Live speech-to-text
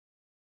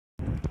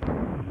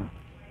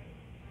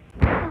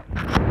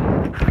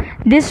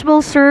This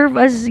will serve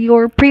as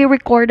your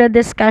pre-recorded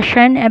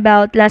discussion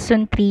about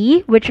lesson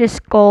 3, which is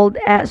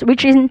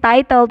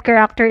entitled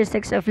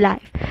Characteristics of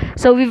Life.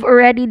 So we've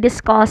already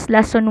discussed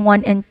lesson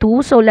 1 and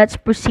 2, so let's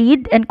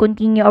proceed and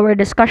continue our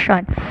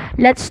discussion.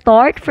 Let's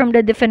start from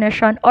the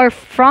definition or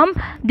from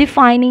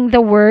defining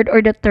the word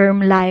or the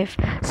term life.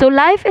 So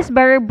life is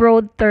very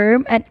broad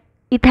term and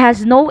it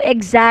has no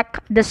exact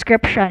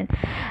description.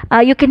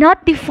 You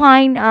cannot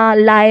define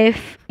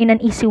life in an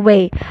easy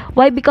way.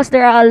 Why? Because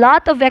there are a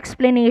lot of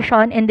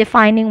explanation in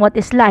defining what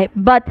is life.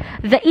 But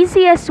the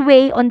easiest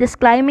way on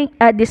describing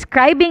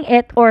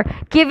it or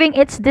giving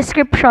its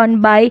description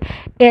by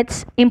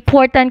its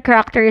important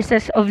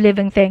characteristics of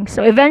living things.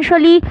 So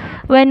eventually,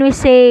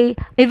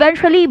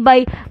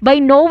 by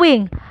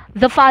knowing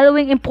the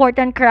following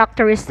important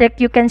characteristic,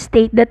 you can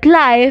state that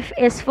life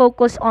is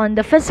focused on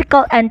the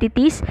physical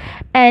entities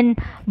and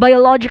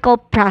biological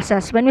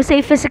process. When we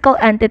say physical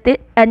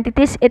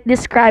entities, it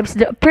describes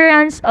the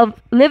appearance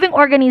of living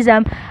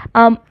organism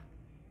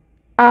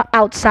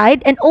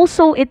outside, and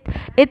also it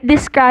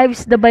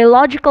describes the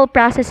biological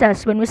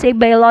processes. When we say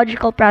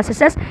biological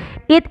processes,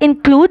 it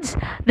includes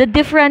the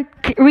different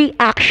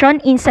reaction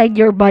inside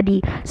your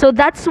body. So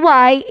that's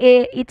why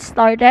it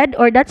started,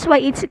 or that's why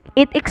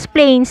it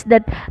explains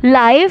that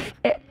life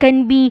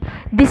can be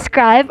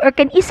described or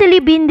can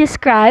easily be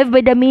described by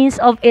the means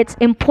of its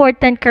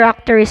important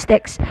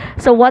characteristics.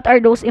 So what are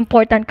those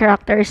important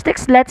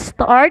characteristics? Let's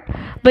start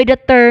by the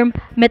term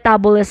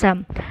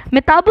metabolism.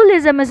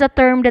 Metabolism is a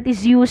term that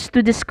is used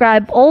to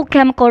describe all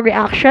chemical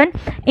reaction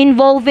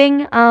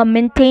involving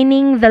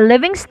maintaining the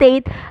living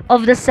state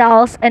of the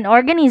cells and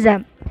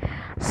organism.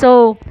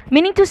 So,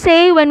 meaning to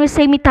say, when we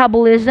say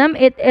metabolism,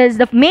 it is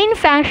the main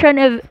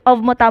function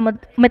of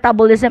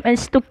metabolism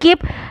is to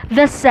keep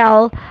the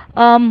cell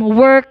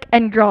work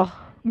and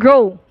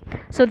grow.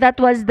 So that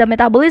was the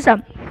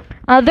metabolism.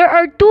 There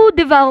are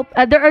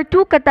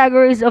two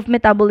categories of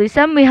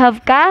metabolism. We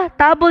have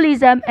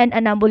catabolism and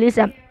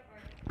anabolism.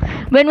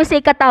 When we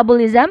say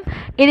catabolism,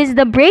 it is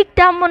the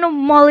breakdown of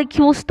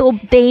molecules to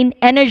obtain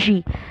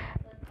energy.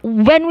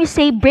 When we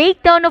say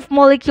breakdown of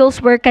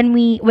molecules, where can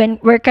we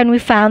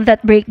find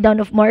that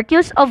breakdown of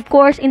molecules? Of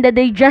course, in the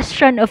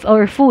digestion of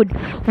our food.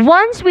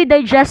 Once we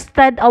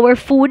digested our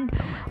food,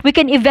 we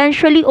can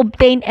eventually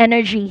obtain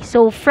energy.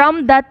 So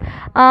from that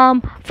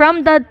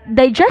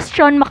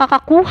digestion,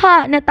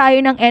 makakakuha na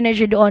tayo ng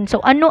energy doon.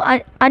 So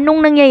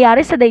anong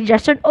nangyayari sa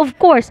digestion? Of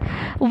course,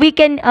 we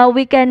can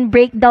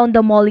break down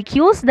the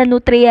molecules, the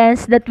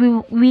nutrients that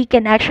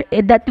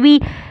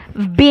we've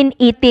been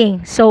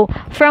eating. So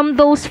from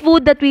those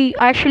food that we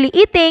actually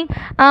eating,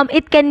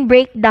 it can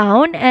break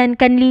down and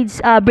can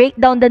break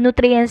down the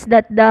nutrients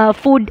that the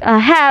food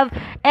have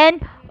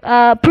and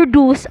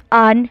produce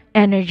an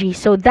energy.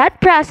 So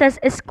that process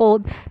is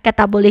called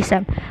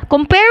catabolism.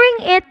 Comparing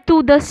it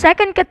to the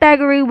second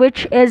category,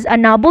 which is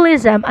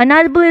anabolism.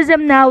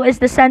 Anabolism now is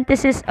the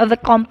synthesis of the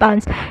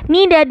compounds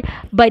needed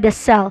by the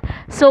cell.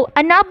 So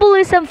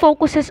anabolism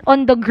focuses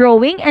on the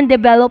growing and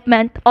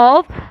development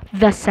of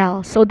the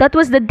cell. So that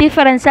was the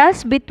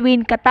differences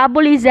between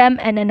catabolism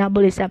and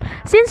anabolism.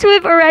 Since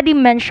we've already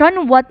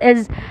mentioned what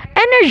is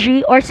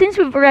energy, or since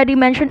we've already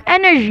mentioned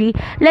energy,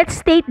 let's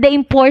state the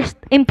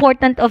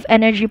importance of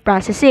energy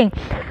processing.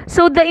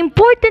 So the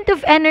importance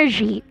of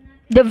energy,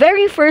 the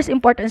very first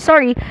important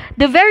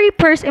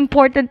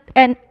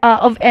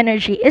of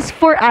energy is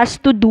for us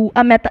to do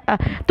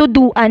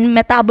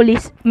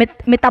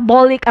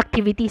metabolic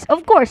activities.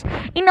 Of course,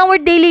 in our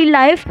daily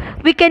life,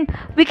 we can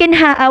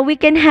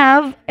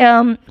have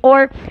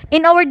or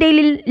in our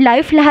daily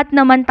life, lahat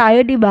naman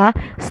tayo, di ba,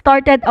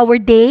 started our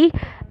day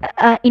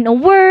in a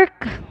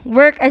work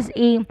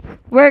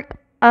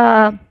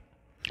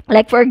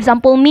like for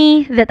example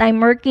me, that I'm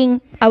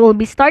working, I will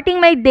be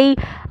starting my day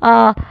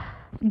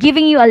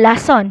giving you a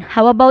lesson.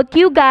 How about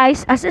you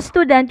guys? As a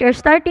student, you're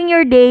starting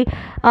your day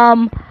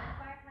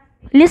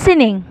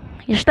listening.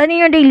 You're starting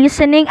your day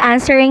listening,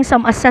 answering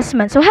some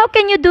assessments. So how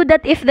can you do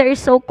that if there is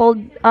so-called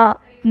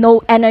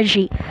no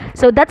energy?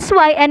 So that's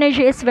why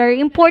energy is very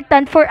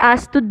important for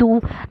us to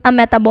do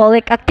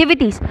metabolic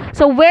activities.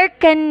 So where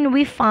can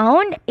we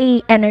find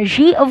a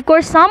energy? Of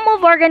course, some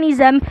of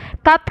organisms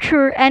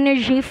capture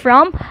energy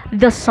from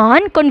the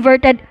sun,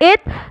 converted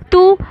it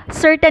to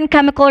certain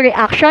chemical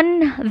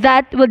reaction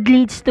that would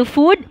leads to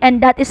food,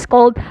 and that is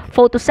called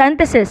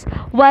photosynthesis.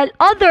 While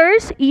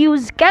others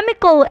use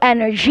chemical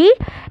energy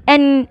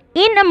and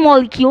in a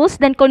molecules,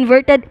 then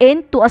converted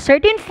into a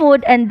certain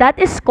food, and that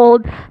is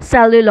called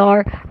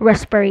cellular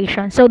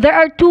respiration. So there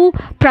are two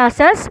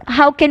process.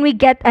 How can we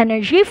get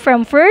energy?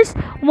 From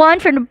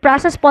the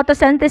process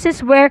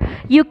photosynthesis, where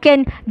you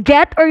can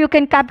get or you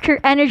can capture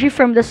energy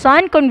from the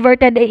sun,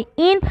 converted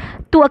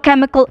into a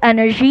chemical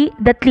energy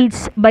that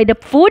leads by the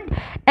food.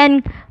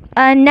 And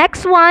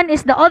next one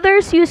is the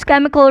others use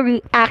chemical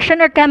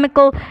reaction or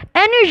chemical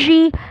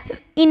energy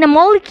in the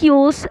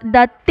molecules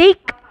that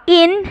take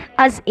in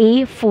as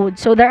a food.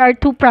 So there are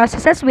two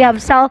processes. We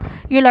have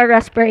cellular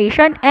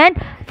respiration and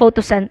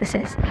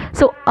photosynthesis.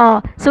 So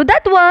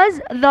that was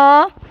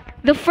the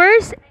the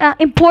first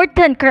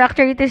important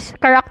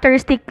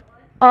characteristic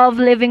of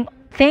living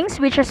things,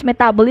 which is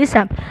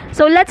metabolism.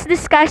 So let's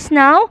discuss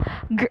now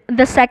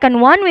the second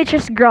one, which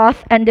is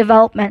growth and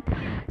development.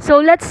 So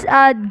let's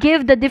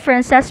give the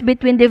differences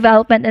between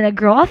development and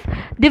growth.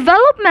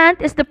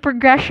 Development is the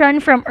progression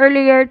from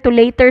earlier to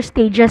later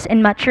stages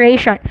in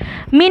maturation.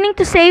 Meaning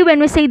to say, when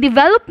we say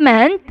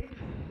development,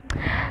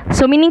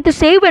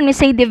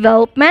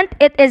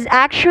 it is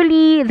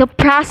actually the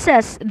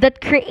process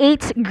that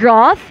creates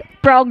growth,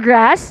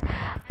 progress,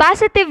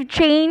 positive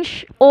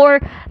change, or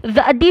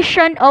the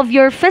addition of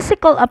your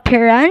physical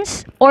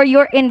appearance or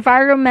your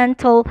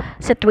environmental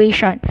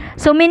situation.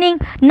 So meaning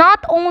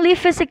not only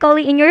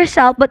physically in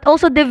yourself, but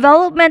also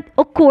development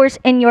occurs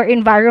in your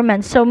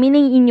environment. So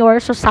meaning in your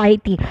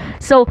society.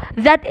 So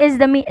that is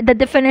the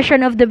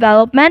definition of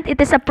development. It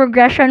is a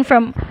progression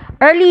from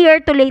earlier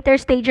to later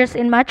stages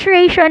in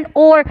maturation,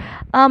 or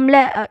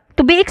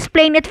to be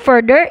explained it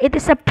further, it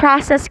is a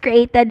process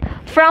created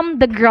from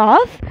the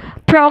growth,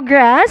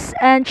 progress,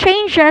 and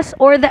changes,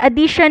 or the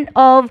addition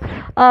of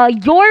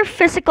your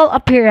physical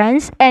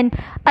appearance and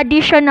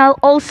additional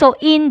also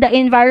in the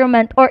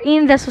environment or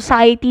in the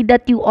society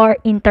that you are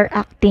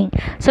interacting.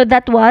 So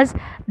that was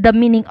the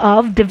meaning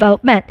of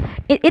development.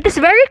 It is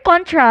very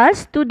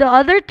contrast to the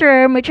other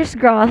term, which is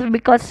growth,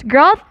 because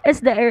growth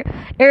is the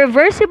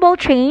irreversible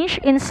change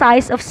in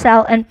size of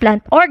cell and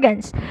plant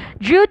organs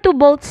due to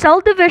both cell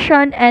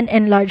division and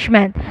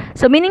enlargement.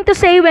 So meaning to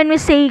say, when we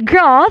say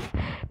growth,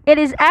 it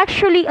is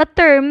actually a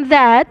term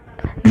that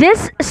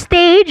this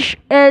stage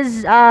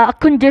is a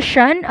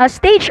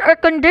stage or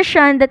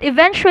condition that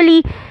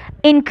eventually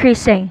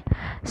increasing.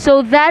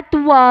 So that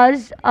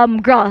was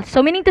growth.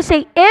 So meaning to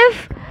say,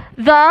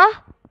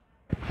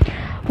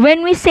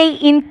 when we say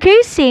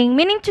increasing,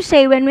 meaning to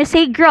say when we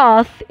say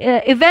growth,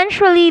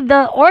 eventually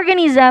the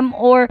organism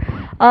or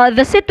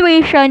the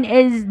situation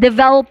is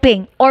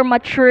developing or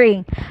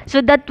maturing.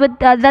 So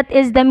that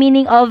is the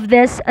meaning of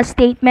this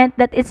statement,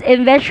 that it's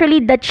eventually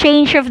the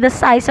change of the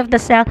size of the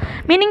cell,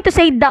 meaning to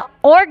say the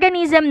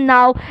organism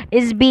now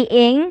is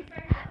being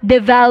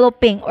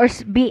developing or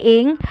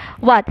being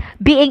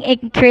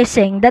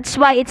increasing. That's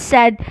why it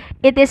said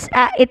it is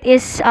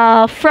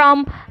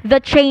from the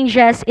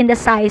changes in the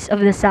size of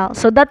the cell.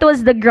 So that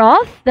was the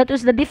growth. That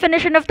was the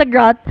definition of the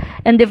growth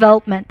and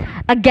development.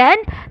 Again,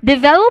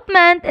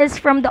 development is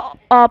from the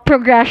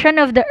progression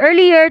of the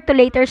earlier to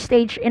later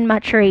stage in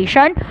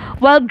maturation,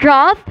 while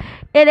growth,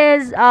 it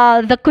is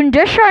the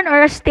condition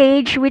or a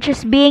stage which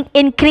is being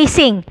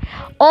increasing.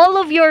 All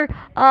of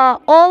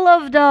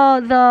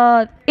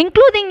the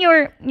including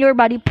your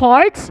body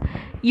parts,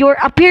 your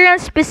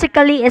appearance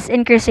physically is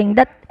increasing.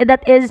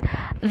 That is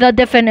the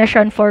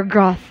definition for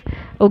growth.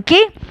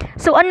 Okay?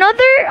 So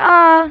another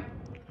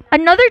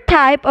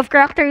type of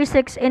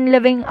characteristics in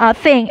living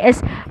thing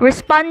is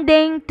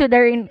responding to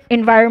their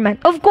environment.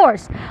 Of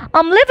course,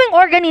 living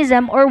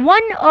organism, or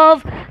one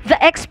of the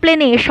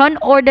explanation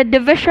or the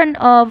division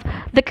of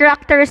the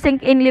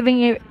characteristic in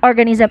living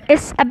organism,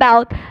 is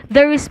about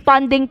the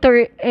responding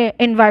to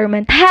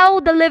environment.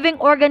 How the living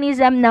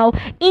organism now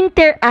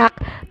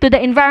interact to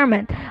the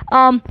environment.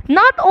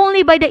 Not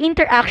only by the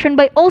interaction,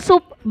 but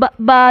also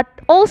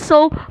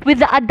with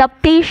the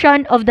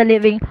adaptation of the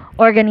living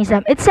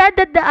organism. It said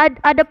that the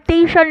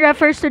adaptation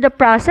refers to the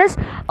process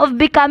of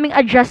becoming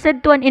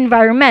adjusted to an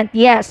environment.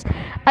 Yes,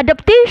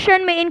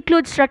 adaptation may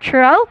include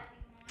structural,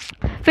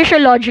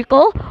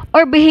 physiological,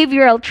 or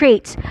behavioral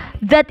traits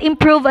that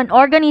improve an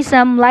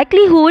organism's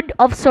likelihood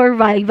of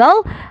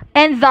survival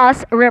and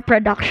thus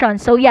reproduction.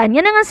 So yan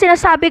ang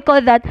sinasabi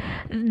ko, that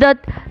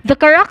the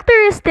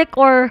characteristic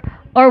or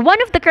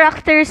one of the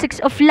characteristics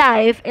of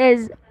life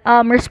is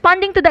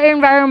responding to the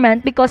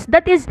environment, because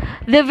that is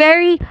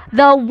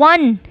the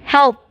one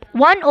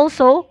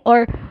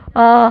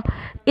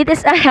it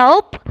is a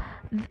help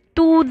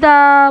to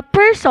the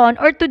person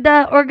or to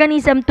the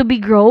organism to be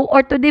grow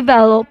or to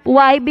develop.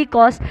 Why?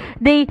 Because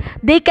they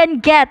can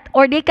get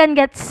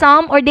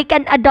some, or they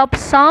can adopt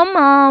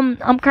some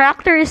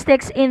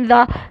characteristics in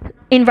the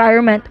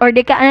environment, or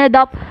they can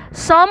adopt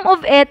some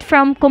of it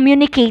from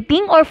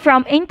communicating or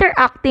from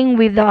interacting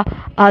with the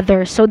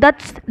others. So that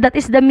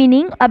is the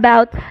meaning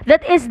about,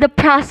 that is the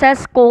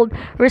process called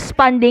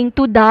responding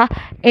to the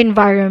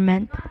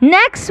environment.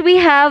 Next, we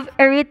have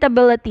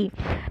irritability.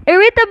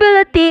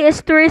 Irritability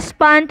is to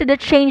respond to the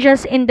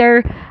changes in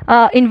their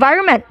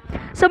environment.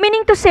 So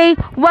meaning to say,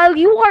 while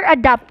you are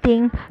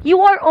adapting, you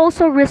are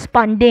also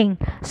responding.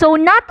 So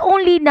not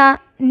only na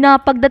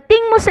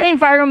pagdating mo sa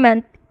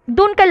environment,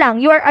 doon ka lang,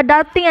 you are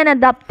adapting and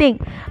adapting.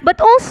 But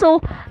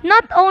also,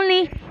 not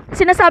only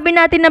sinasabi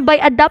natin na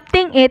by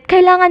adapting it,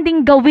 kailangan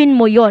ding gawin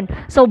mo yon.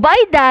 So by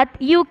that,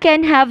 you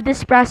can have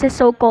this process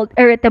so-called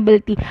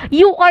irritability.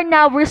 You are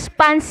now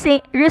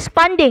responding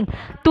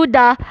to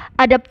the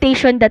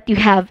adaptation that you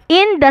have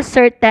in the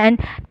certain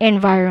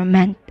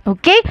environment.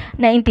 Okay?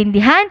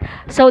 Naintindihan?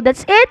 So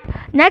that's it.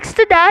 Next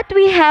to that,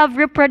 we have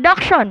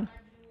reproduction.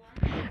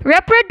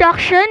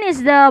 Reproduction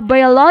is the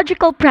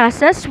biological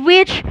process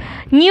which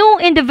new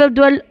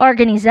individual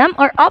organism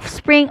or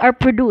offspring are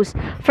produced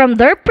from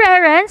their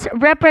parents.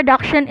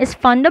 Reproduction is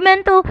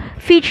fundamental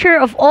feature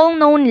of all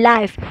known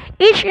life.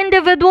 Each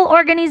individual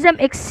organism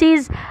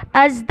exists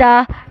as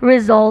the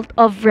result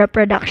of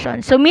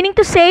reproduction. So meaning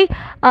to say,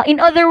 in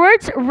other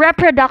words,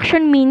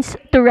 reproduction means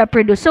to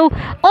reproduce. So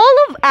all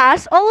of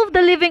us, all of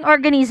the living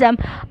organism,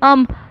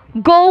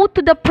 go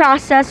to the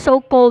process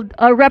so-called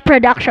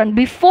reproduction.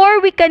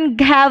 Before we can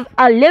have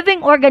a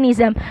living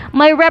organism,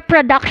 may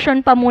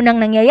reproduction pa munang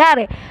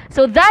nangyayari.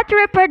 So that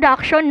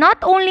reproduction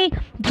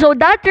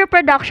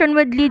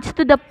would lead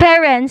to the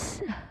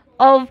parents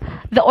of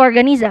the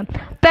organism,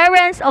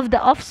 parents of the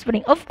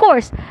offspring. Of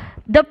course,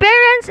 the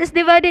parents is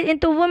divided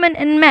into women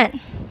and men,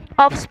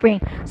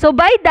 offspring. So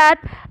by that,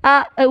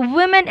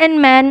 women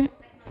and men,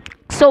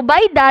 so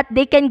by that,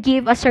 they can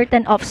give a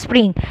certain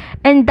offspring.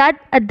 And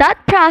that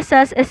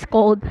process is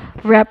called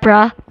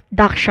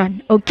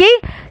reproduction. Okay?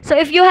 So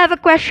if you have a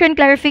question,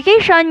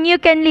 clarification, you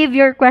can leave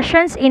your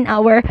questions in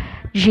our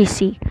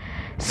GC.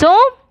 So,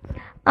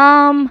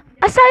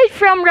 aside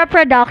from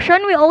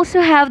reproduction, we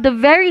also have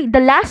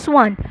the last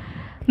one,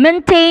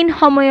 maintain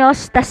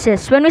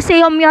homeostasis. When we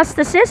say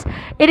homeostasis,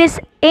 it is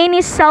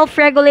any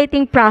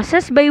self-regulating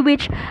process by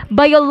which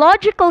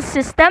biological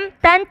system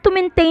tend to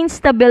maintain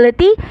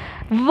stability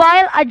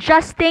while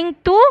adjusting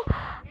to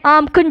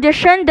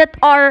conditions that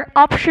are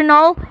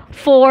optional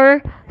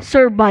for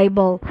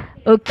survival.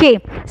 Okay,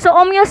 so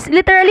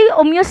literally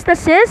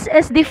homeostasis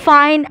is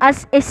defined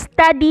as a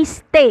steady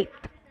state.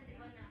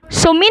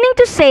 So meaning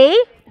to say,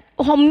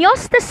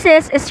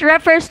 homeostasis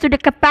refers to the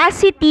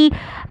capacity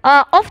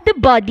of the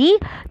body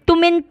to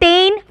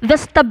maintain the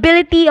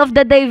stability of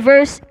the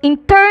diverse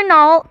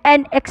internal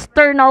and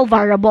external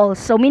variables.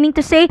 So meaning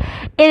to say,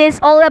 it is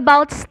all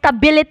about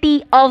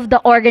stability of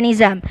the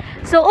organism.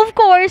 So of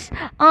course,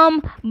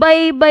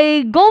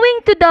 by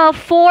going to the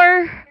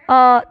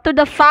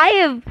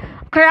five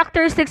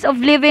characteristics of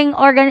living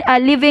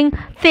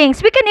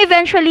things, we can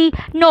eventually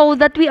know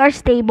that we are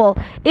stable.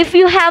 If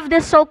you have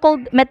this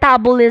so-called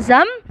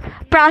metabolism,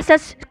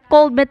 process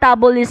called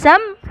metabolism,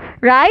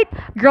 right?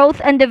 Growth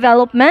and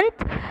development,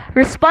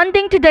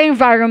 responding to the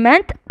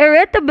environment,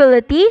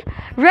 irritability,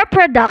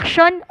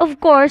 reproduction, of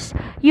course,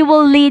 you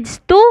will lead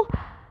to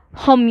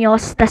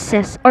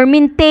homeostasis or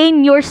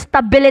maintain your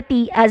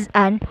stability as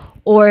an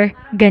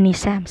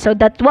organism. So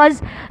that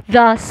was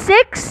the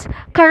 6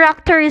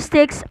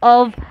 characteristics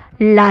of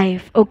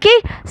life.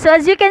 Okay, so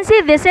as you can see,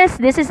 this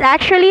is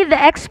actually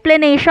the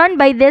explanation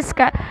by this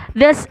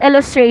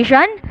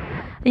illustration.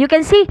 You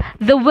can see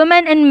the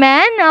women and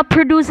men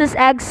produces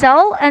egg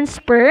cell and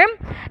sperm,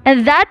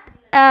 and that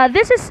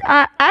this is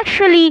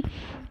actually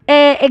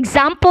a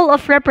example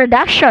of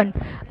reproduction.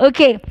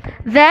 Okay,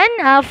 then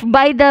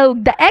by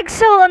the egg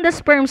cell and the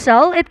sperm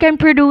cell, it can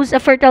produce a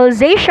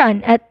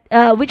fertilization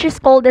which is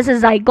called as a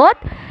zygote.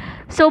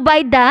 So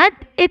by that,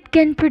 it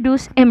can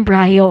produce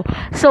embryo.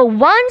 So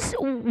once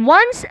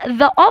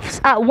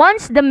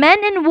the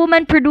man and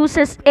woman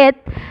produces it,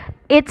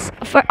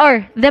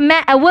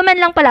 woman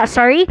lang pala,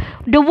 sorry.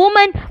 The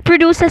woman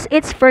produces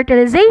its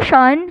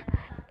fertilization,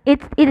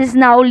 it is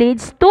now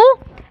leads to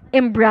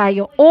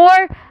embryo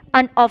or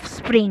an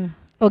offspring.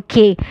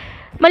 Okay.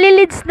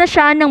 Malilids na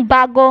siya ng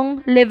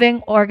bagong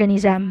living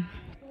organism.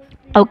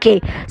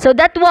 Okay, so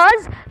that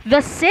was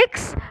the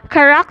 6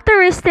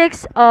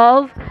 characteristics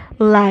of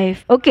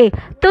life. Okay,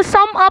 to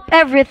sum up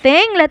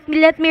everything, let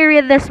me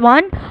read this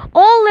one.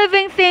 All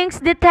living things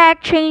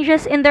detect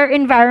changes in their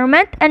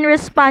environment and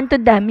respond to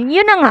them.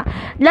 Yun na nga.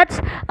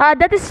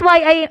 That is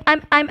why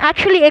I'm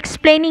actually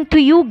explaining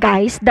to you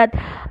guys that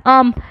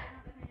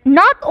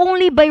not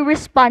only by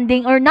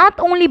responding or not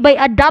only by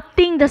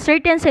adapting the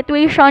certain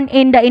situation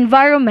in the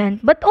environment,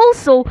 but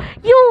also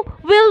you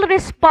will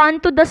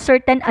respond to the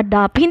certain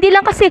adapt. Hindi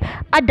lang kasi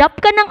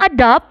adapt ka ng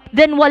adapt,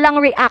 then walang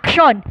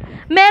reaction.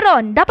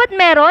 Dapat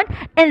meron,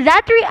 and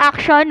that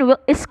reaction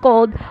is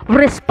called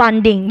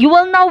responding. You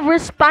will now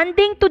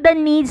responding to the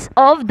needs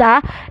of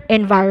the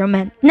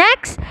environment.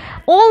 Next,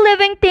 all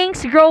living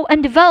things grow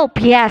and develop.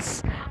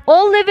 Yes,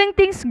 all living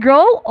things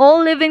grow, all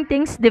living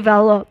things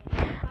develop.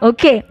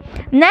 Okay,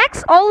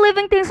 next, all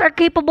living things are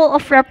capable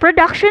of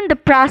reproduction, the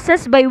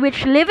process by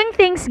which living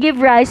things give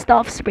rise to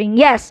offspring.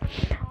 Yes,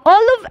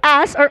 all of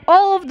us or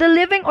all of the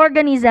living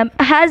organism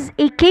has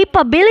a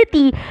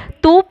capability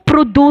to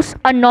produce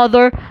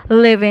another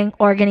living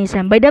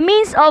organism. By the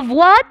means of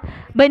what?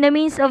 By the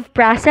means of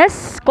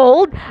process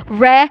called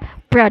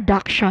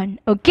reproduction.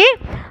 Okay,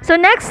 so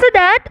next to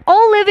that,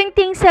 all living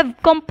things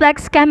have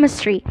complex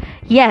chemistry.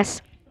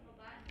 Yes.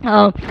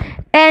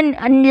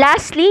 And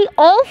lastly,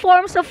 all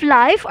forms of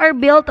life are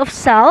built of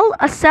cell.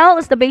 A cell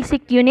is the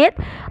basic unit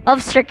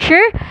of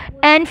structure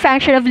and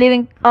function of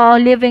living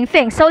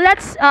things. So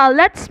let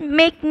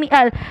me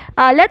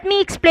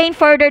explain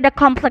further the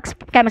complex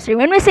chemistry.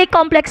 When we say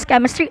complex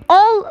chemistry,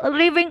 all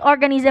living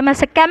organism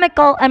has a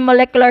chemical and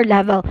molecular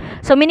level.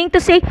 So meaning to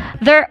say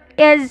there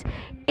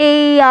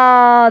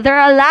are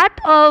a lot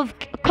of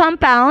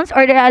compounds,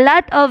 or there are a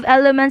lot of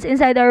elements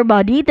inside our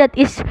body that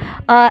is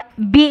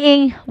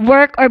being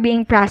worked or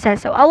being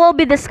processed. So I will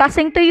be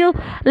discussing to you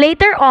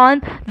later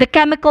on the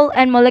chemical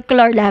and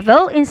molecular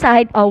level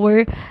inside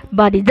our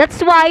body.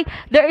 That's why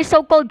there is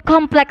so-called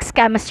complex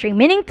chemistry,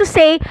 meaning to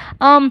say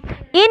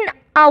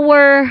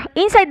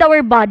inside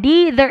our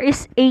body there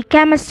is a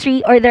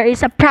chemistry, or there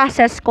is a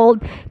process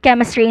called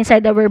chemistry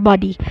inside our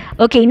body.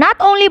 Okay, not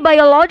only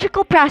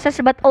biological process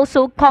but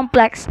also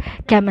complex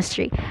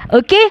chemistry.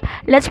 Okay,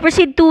 let's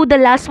proceed to the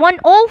last one.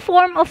 All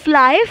form of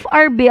life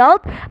are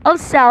built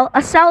of cell.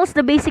 A cell is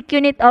the basic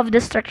unit of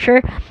the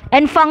structure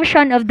and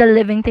function of the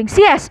living things.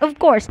 Yes, of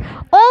course,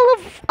 all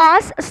of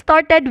us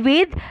started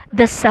with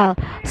the cell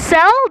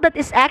that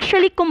is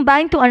actually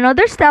combined to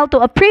another cell, to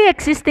a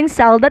pre-existing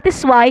cell. That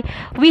is why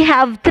we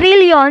have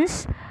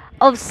trillions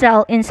of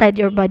cell inside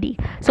your body.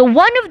 So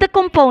one of the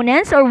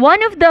components, or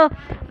one of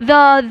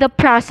the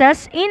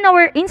process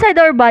inside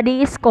our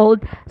body is called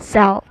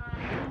cell.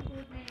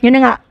 Yun na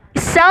nga,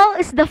 cell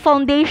is the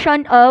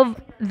foundation of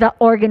the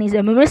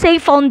organism. When we say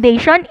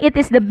foundation, it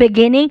is the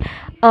beginning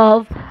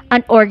of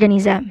an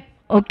organism.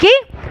 Okay?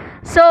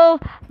 So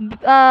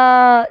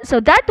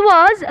that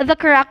was the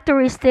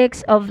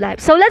characteristics of life.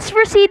 So let's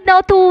proceed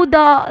now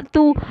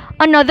to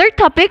another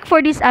topic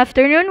for this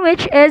afternoon,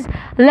 which is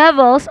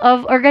levels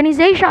of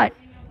organization.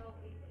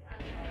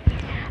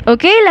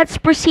 Okay, let's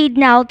proceed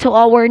now to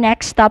our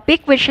next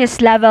topic, which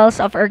is levels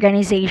of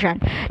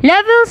organization.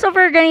 Levels of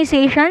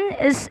organization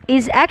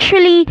is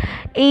actually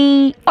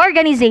a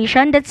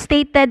organization that's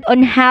stated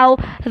on how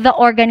the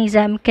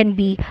organism can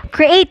be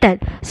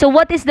created. So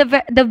what is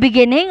the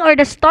beginning or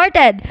the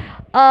started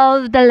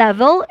of the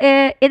level?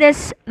 It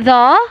is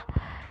the...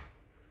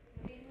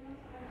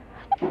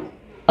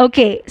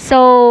 Okay,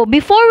 so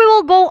before we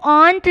will go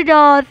on to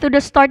the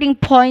starting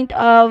point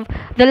of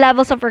the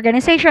levels of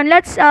organization,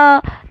 let's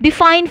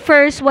define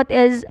first what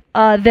is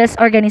this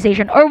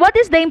organization, or what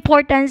is the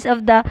importance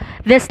of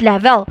this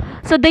level.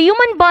 So the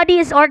human body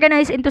is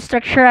organized into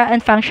structural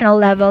and functional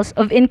levels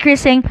of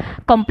increasing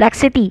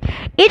complexity.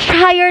 Each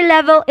higher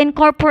level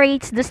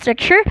incorporates the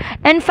structure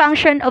and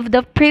function of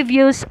the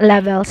previous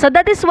level. So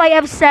that is why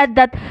I've said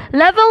that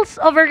levels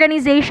of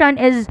organization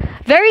is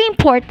very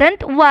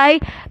important. Why?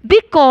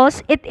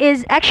 Because it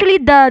is actually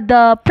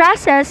the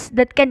process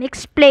that can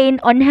explain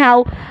on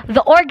how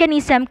the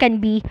organism can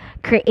be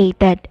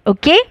created.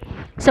 Okay?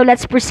 So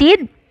let's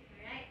proceed.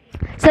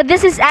 So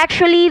this is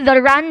actually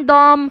the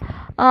random,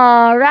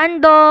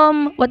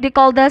 what do you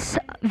call this?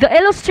 The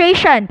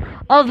illustration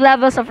of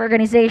levels of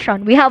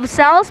organization. We have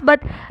cells,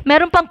 but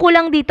meron pang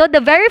kulang dito. The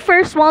very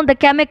first one, the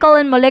chemical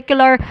and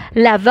molecular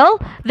level,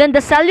 then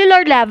the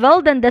cellular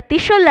level, then the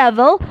tissue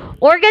level,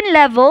 organ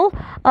level,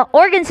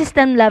 organ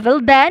system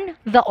level, then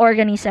the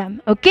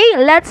organism. Okay,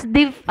 let's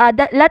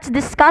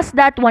discuss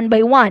that one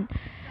by one.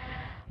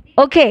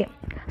 Okay,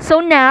 so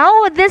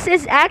now this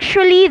is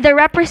actually the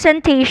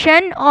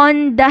representation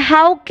on the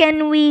how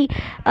can we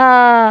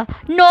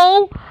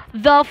know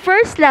the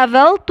first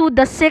level to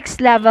the sixth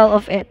level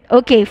of it.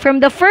 Okay, from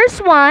the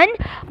first one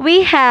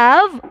we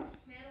have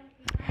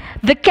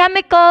the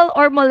chemical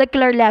or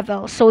molecular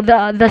level. So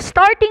the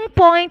starting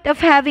point of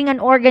having an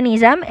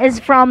organism is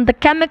from the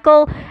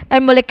chemical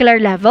and molecular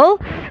level.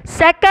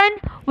 Second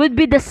would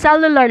be the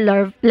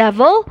cellular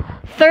level.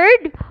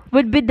 Third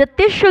would be the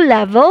tissue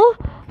level.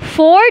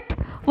 Fourth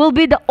will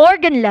be the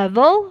organ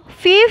level.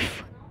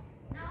 Fifth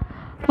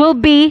will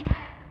be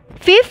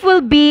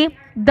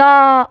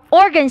the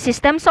organ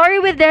system. Sorry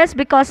with this,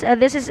 because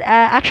this is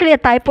actually a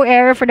typo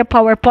error for the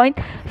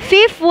PowerPoint.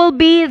 Fifth will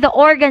be the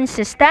organ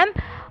system,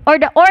 or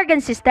the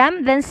organ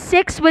system. Then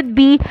six would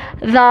be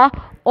the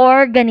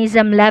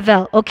organism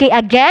level. Okay,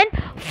 again,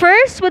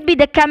 first would be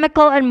the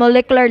chemical and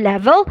molecular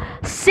level.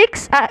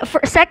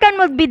 Second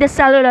would be the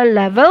cellular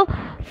level.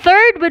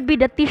 Third would be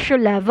the tissue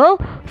level.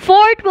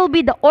 Fourth will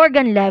be the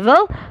organ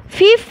level.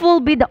 Fifth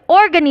will be the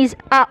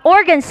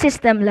organ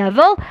system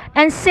level.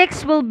 And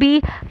sixth will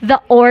be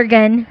the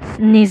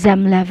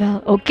organism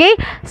level. Okay,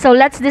 so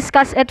let's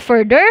discuss it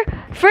further.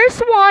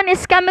 First one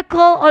is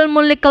chemical or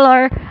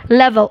molecular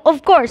level.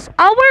 Of course,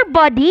 our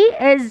body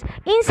is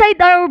inside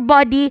our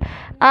body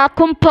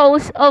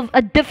composed of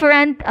a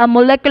different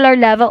molecular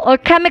level or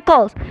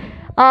chemicals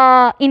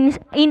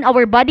in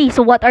our body.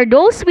 So what are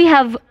those? We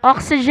have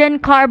oxygen,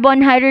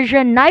 carbon,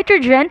 hydrogen,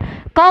 nitrogen,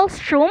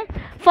 calcium,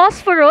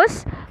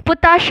 phosphorus,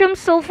 potassium,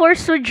 sulfur,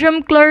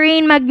 sodium,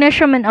 chlorine,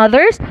 magnesium, and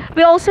others.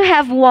 We also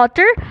have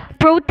water,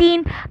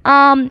 protein,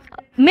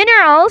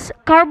 minerals,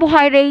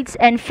 carbohydrates,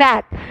 and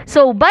fat.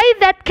 So by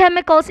that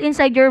chemicals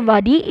inside your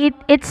body,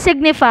 it's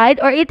signified,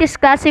 or it is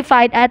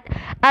classified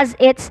as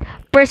its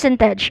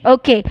percentage.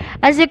 Okay,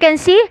 as you can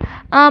see,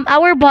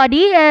 our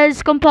body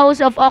is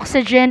composed of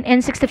oxygen in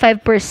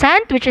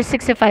 65%, which is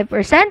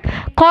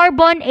 65%,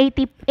 carbon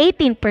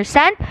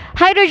 18%,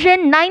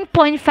 hydrogen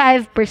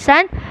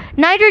 9.5%,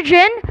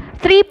 nitrogen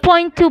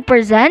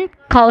 3.2%,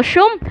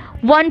 calcium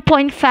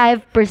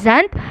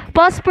 1.5%,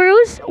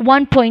 phosphorus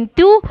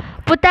 1.2%,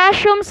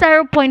 potassium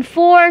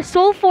 0.4%,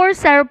 sulfur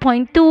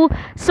 0.2%,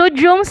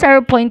 sodium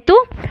 0.2%,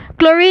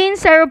 chlorine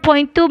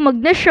 0.2,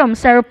 magnesium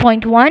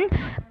 0.1,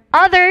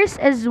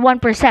 others is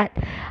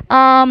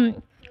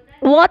 1%.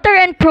 Water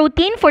and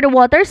protein, for the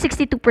water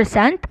 62%,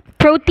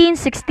 protein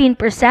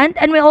 16%,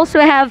 and we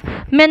also have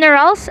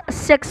minerals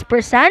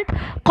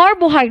 6%,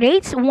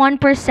 carbohydrates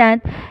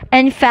 1%,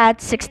 and fat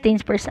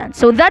 16%.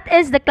 So that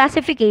is the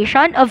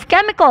classification of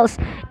chemicals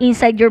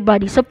inside your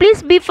body. So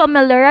please be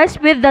familiarized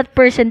with that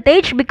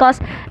percentage because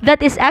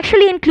that is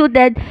actually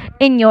included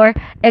in your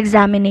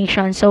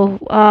examination. So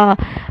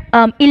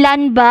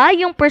ilan ba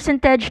yung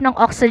percentage ng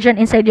oxygen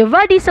inside your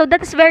body? So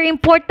that is very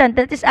important.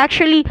 That is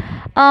actually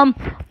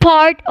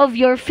part of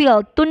your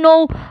field to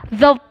know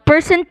the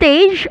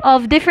percentage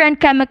of different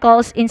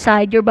chemicals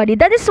inside your body.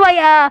 That is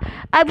why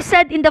I've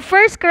said in the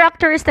first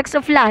characteristics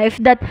of life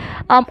that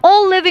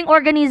all living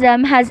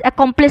organism has a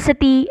complex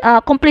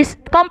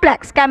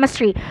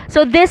chemistry.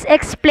 So this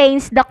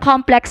explains the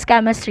complex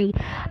chemistry.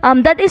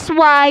 That is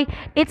why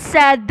it's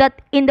said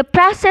that in the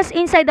process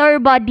inside our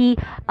body,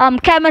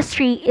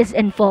 chemistry is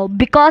involved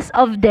because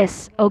of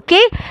this.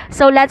 Okay,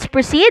 so let's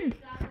proceed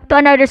to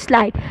another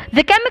slide.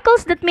 The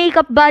chemicals that make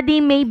up body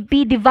may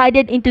be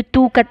divided into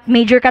two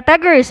major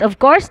categories. Of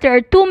course, there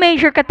are two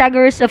major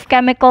categories of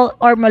chemical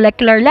or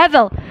molecular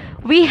level.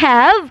 We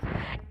have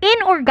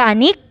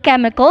inorganic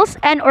chemicals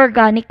and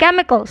organic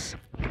chemicals.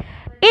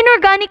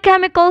 Inorganic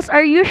chemicals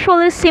are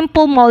usually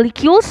simple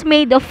molecules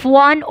made of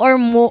one or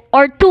more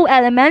or two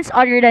elements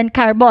other than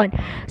carbon.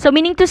 So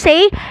meaning to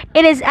say,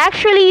 it is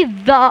actually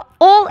the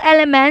all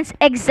elements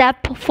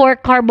except for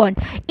carbon.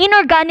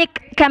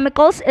 Inorganic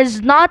chemicals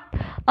is not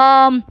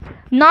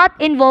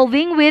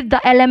involving with the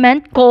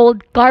element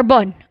called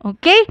carbon.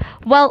 Okay?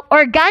 While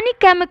organic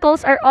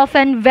chemicals are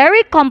often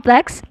very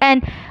complex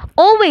and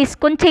always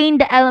contain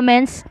the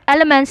elements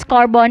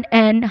carbon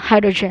and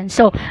hydrogen.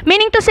 So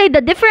meaning to say,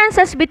 the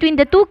differences between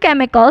the two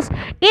chemicals,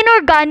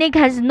 inorganic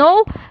has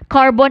no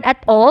carbon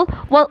at all,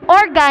 while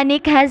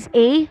organic has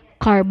a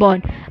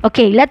carbon.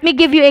 Okay, let me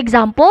give you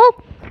example.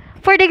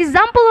 For the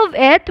example of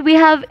it, we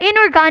have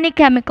inorganic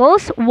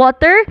chemicals,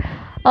 water,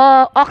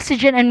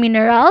 oxygen and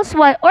minerals,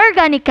 while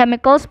organic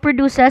chemicals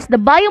produces the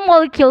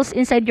biomolecules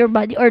inside your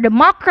body or the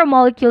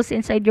macromolecules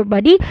inside your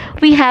body.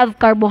 We have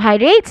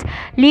carbohydrates,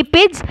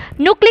 lipids,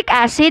 nucleic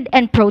acid,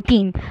 and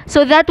protein.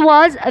 So that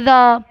was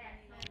the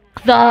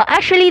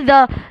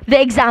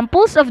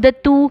examples of the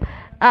two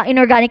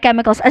inorganic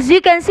chemicals. As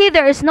you can see,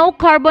 there is no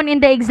carbon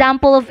in the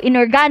example of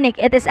inorganic.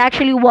 It is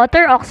actually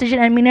water, oxygen,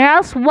 and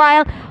minerals,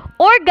 while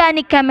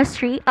organic chemicals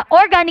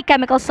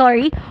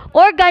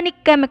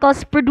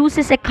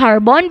produces a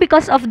carbon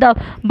because of the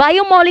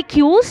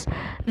biomolecules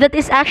that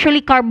is actually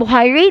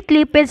carbohydrate,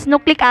 lipids,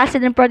 nucleic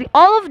acid, and protein.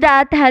 All of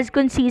that has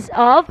consists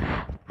of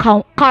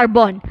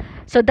carbon.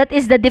 So that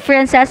is the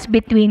differences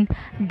between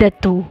the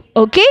two.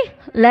 Okay,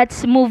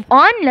 let's move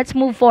on. Let's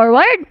move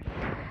forward.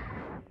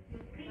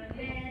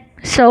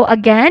 So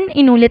again,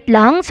 inulit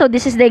lang. So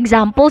this is the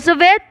examples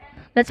of it.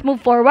 Let's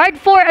move forward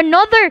for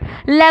another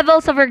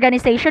levels of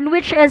organization,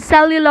 which is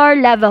cellular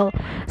level.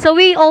 So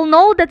we all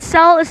know that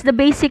cell is the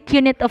basic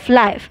unit of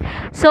life.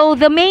 So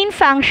the main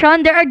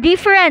function, there are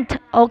different,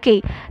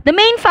 the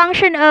main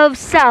function of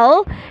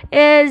cell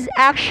is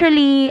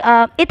actually,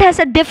 it has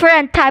a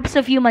different types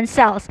of human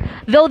cells.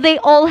 Though they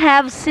all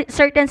have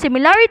certain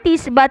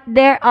similarities, but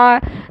they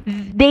are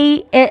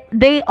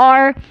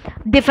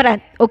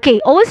different. Okay,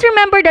 always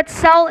remember that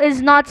cell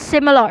is not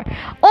similar.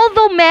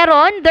 Although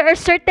there are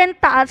certain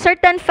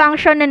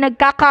function na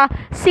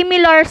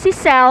nagkaka-similar si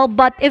cell,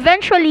 but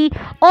eventually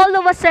all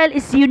of a cell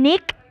is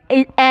unique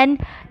and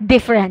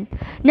different.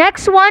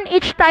 Next one,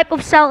 each type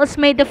of cell is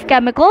made of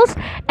chemicals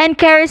and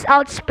carries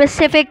out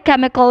specific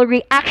chemical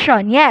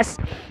reaction. Yes,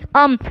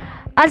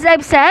 as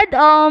I've said,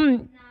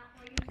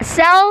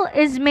 cell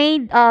is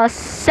made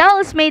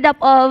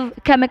up of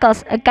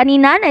chemicals.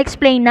 Kanina na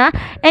explain na,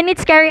 and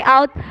it's carry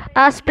out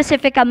a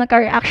specific chemical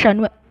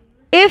reaction.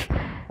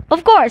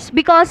 Of course,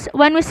 because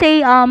when we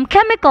say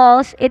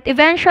chemicals, it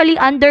eventually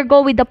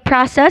undergo with the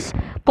process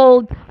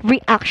called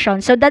reaction.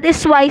 So that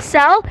is why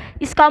cell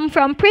is come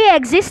from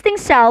pre-existing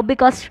cell,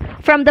 because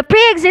from the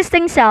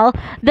pre-existing cell,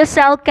 the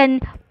cell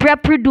can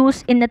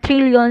reproduce in the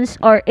trillions,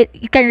 or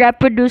it can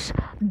reproduce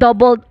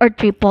doubled or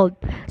tripled.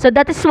 So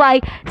that is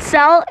why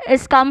cell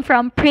is come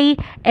from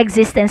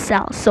pre-existing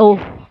cells. So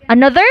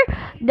another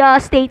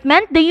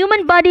statement, the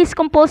human body is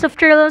composed of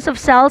trillions of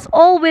cells,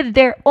 all with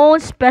their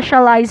own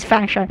specialized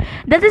function.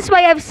 That is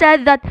why I've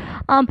said that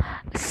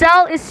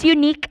cell is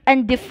unique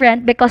and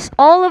different, because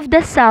all of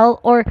the cell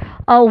or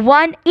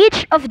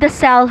each of the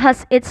cell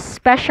has its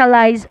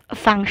specialized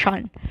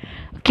function.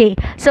 Okay,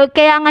 so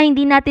kaya nga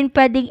hindi natin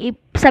pwedeng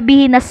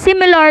sabihin na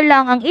similar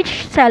lang ang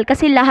each cell,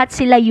 kasi lahat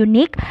sila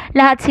unique,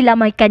 lahat sila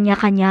may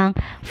kanya-kanyang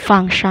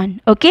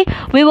function. Okay,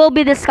 we will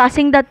be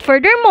discussing that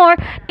furthermore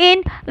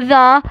in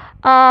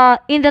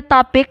the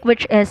topic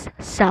which is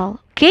cell.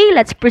 Okay,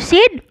 let's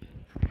proceed.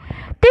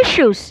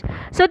 Tissues.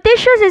 So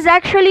tissues is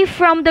actually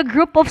from the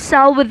group of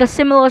cell with a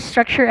similar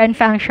structure and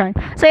function.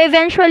 So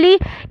eventually,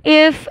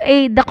 if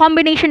the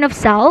combination of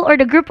cell or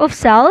the group of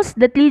cells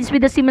that leads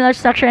with a similar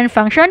structure and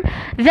function,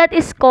 that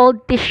is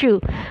called tissue.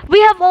 We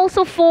have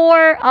also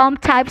four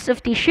types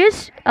of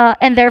tissues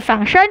and their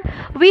function.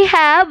 We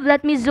have,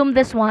 let me zoom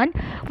this one.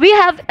 We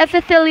have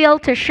epithelial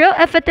tissue.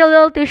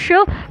 Epithelial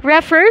tissue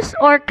refers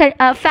or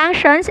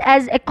functions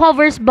as a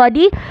covers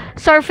body,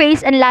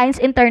 surface, and lines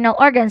internal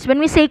organs. When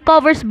we say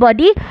covers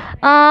body,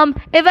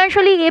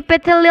 eventually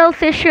epithelial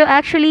tissue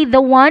actually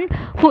the one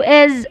who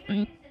is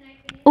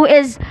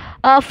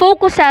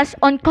focuses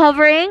on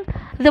covering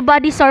the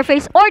body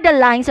surface or the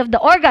lines of the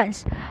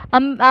organs.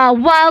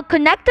 While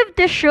connective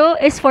tissue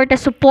is for the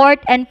support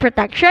and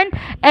protection,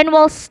 and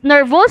while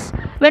nervous,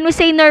 when we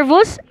say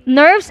nervous,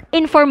 nerves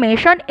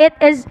information, it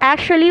is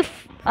actually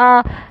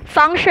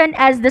function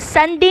as the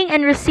sending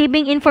and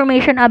receiving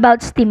information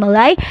about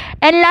stimuli.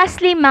 And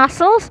lastly,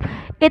 muscles,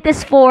 it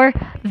is for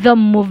the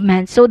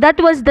movement. So that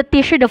was the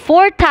tissue, the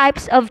four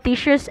types of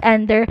tissues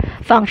and their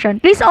function.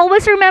 Please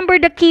always remember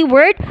the key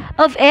word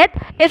of it.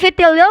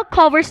 Epithelial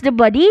covers the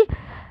body,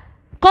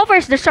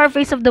 covers the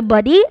surface of the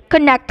body.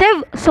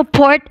 Connective,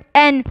 support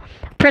and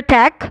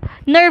protect.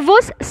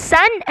 Nervous,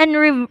 send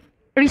and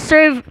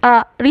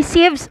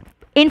receives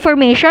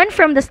information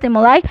from the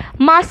stimuli.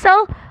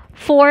 Muscle,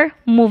 for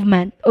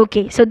movement.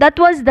 Okay, so that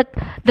was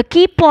the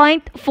key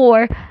point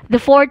for the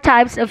four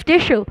types of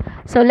tissue.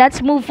 So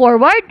let's move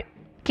forward.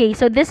 Okay,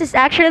 so this is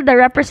actually the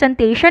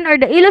representation or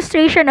the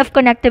illustration of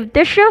connective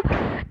tissue,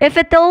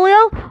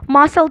 epithelial,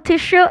 muscle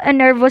tissue, and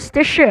nervous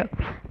tissue.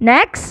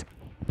 Next,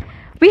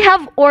 we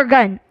have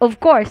organ. Of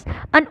course,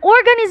 an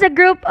organ is a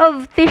group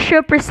of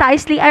tissue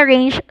precisely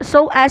arranged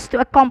so as to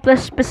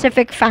accomplish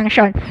specific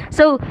function.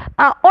 So,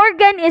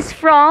 organ is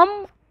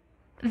from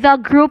the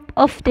group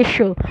of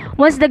tissue.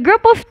 Once the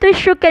group of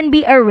tissue can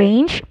be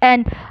arranged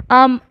and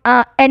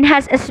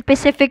has a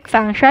specific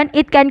function,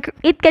 it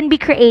can be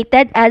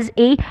created as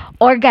a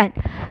organ.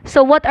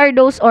 So what are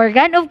those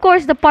organ? Of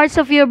course, the parts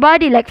of your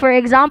body, like for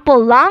example,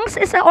 lungs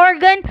is an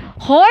organ,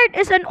 heart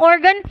is an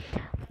organ,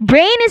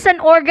 brain is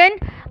an organ,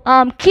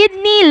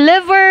 kidney,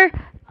 liver,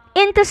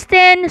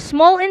 intestine,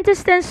 small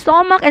intestine,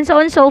 stomach, and so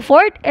on and so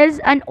forth is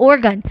an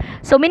organ.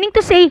 So meaning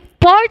to say,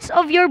 parts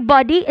of your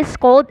body is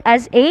called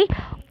as a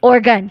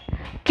organ.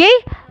 Okay,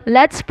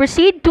 let's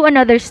proceed to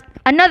another.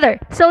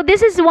 So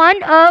this is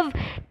one of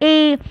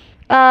a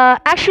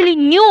actually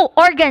new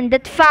organ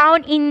that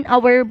found in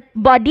our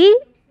body.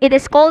 It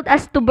is called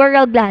as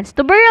tubercle glands.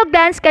 Tubercle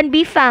glands can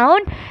be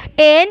found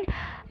in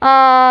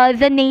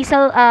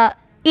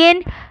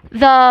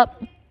the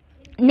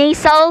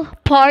nasal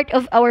part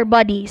of our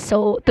body.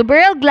 So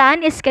tubercle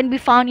gland can be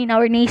found in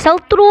our nasal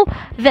through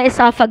the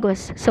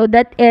esophagus. So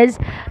that is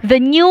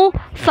the new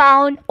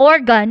found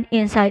organ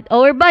inside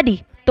our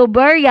body.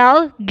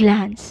 Tubercle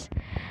glands.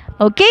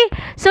 Okay,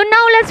 so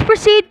now let's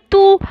proceed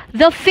to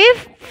the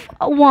fifth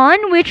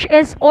one, which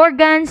is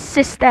organ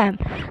system.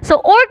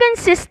 So organ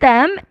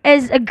system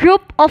is a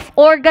group of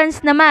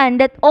organs naman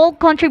that all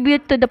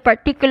contribute to the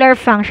particular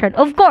function.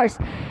 Of course,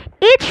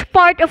 each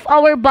part of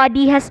our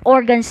body has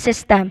organ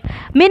system,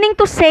 meaning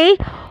to say,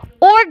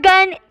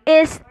 organ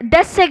is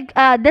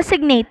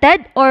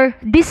designated or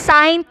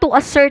designed to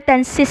a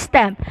certain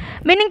system.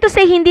 Meaning to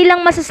say, hindi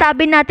lang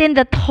masasabi natin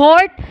that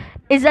heart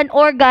is an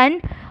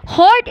organ.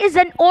 Heart is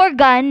an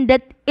organ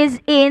that is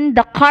in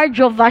the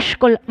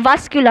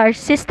cardiovascular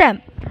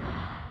system.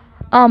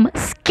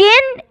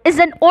 Skin is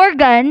an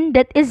organ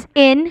that is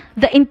in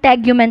the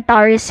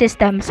integumentary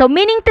system. So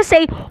meaning to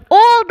say,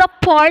 all the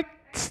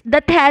parts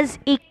that has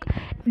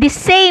the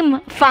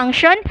same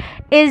function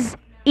is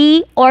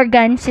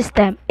organ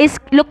system, is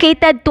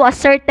located to a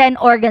certain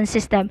organ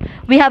system.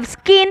 We have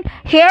skin,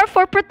 hair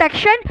for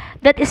protection,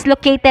 that is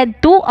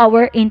located to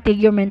our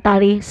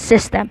integumentary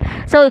system.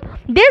 So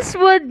this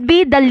would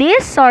be the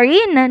list.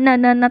 Sorry,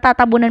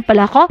 natatabunan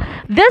pala ako.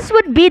 This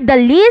would be the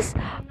list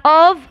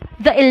of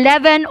the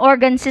 11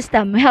 organ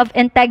system. We have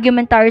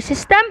integumentary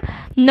system,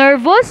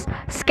 nervous,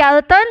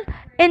 skeletal,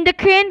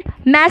 endocrine,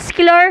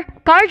 muscular,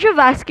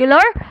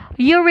 cardiovascular,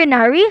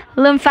 urinary,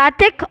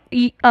 lymphatic,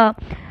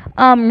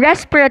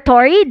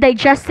 respiratory,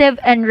 digestive,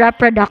 and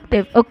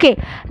reproductive. Okay,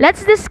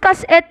 let's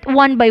discuss it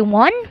one by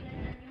one.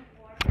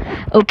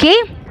 Okay,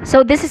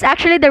 so this is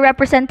actually the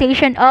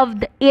representation of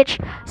each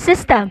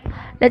system.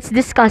 Let's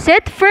discuss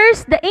it.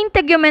 First, the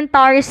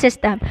integumentary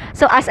system.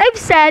 So as I've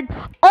said,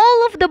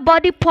 all of the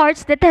body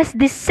parts that has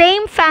the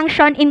same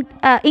function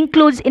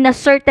includes in a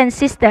certain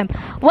system.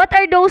 What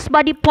are those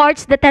body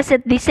parts that has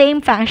the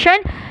same function?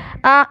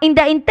 In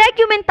the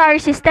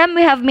integumentary system,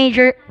 we have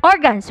major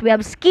organs. We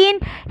have skin,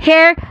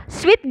 hair,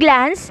 sweat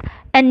glands,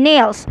 and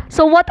nails.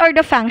 So what are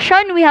the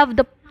function? We have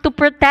to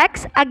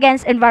protect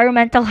against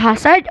environmental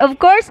hazard. Of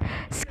course,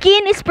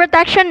 skin is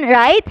protection,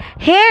 right?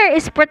 Hair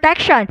is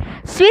protection.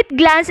 Sweat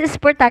glands is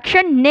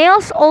protection.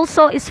 Nails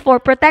also is for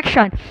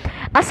protection.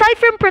 Aside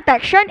from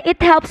protection,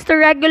 it helps to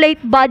regulate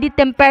body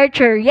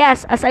temperature.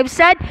 Yes, as I've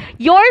said,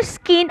 your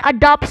skin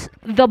adopts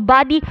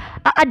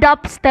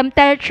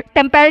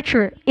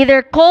temperature,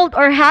 either cold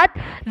or hot.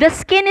 The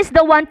skin is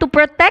the one to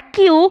protect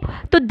you,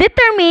 to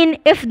determine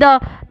if the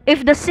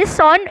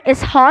season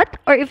is hot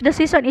or if the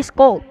season is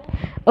cold.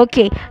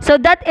 Okay, so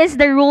that is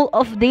the rule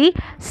of the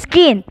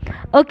skin.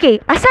 Okay,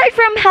 aside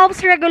from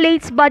helps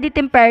regulates body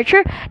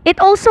temperature, it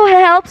also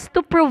helps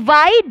to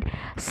provide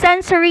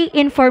sensory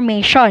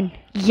information.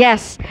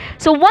 Yes.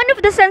 So one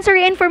of the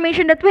sensory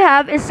information that we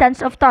have is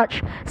sense of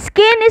touch.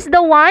 Skin is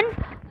the one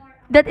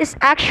that is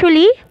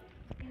actually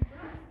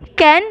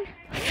can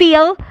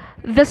feel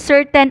the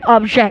certain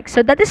object.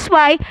 So that is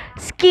why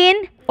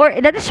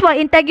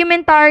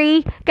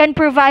integumentary can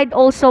provide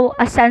also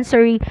a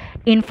sensory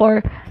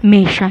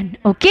information.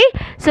 Okay?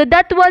 So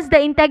that was the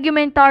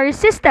integumentary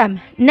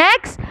system.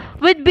 Next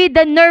would be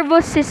the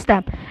nervous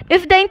system.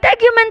 If the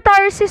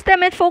integumentary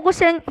system is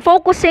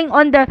focusing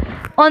on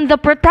the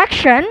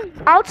protection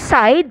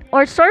outside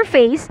or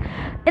surface,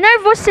 the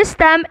nervous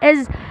system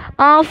is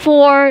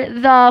for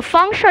the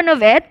function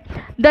of it,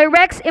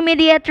 directs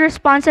immediate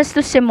responses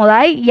to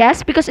stimuli,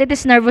 yes, because it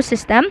is nervous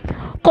system,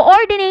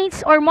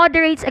 coordinates or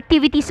moderates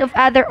activities of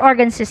other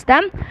organ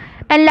system,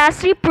 and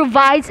lastly,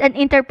 provides and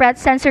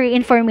interprets sensory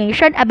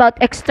information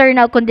about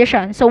external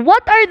conditions. So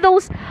what are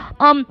those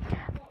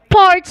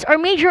parts or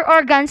major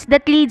organs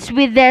that leads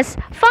with this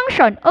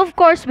function? Of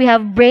course, we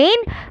have brain,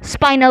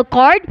 spinal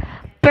cord,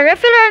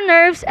 peripheral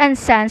nerves, and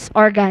sense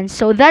organs.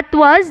 So that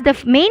was the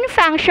main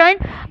function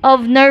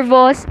of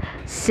nervous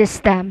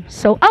system.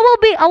 So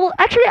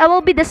I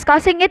will be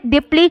discussing it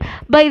deeply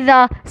by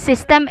the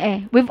system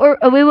A. We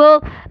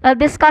will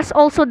discuss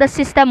also the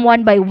system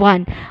one by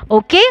one.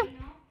 Okay?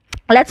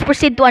 Let's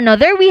proceed to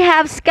another. We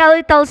have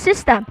skeletal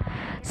system.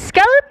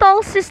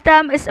 Skeletal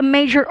system is a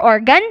major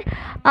organ.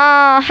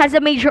 Has a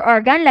major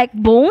organ like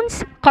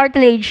bones,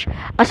 cartilage,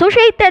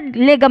 associated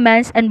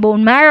ligaments, and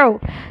bone marrow.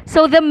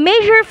 So the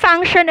major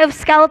function of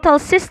skeletal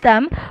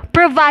system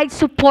provides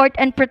support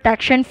and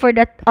protection for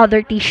the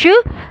other tissue,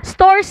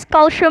 stores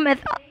calcium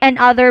and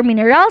other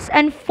minerals,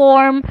 and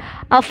forms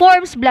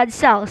blood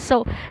cells.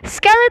 So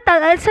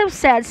skeletal, as I've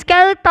said,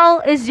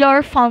 skeletal is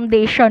your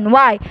foundation.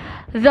 Why?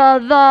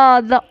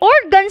 The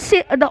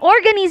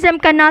organism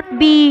cannot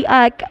be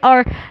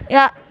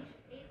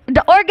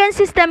the organ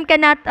system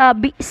cannot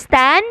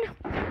stand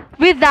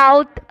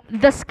without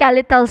the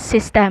skeletal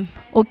system.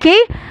 Okay?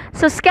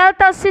 So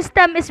skeletal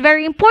system is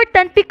very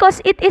important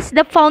because it is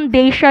the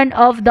foundation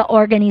of the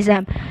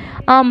organism.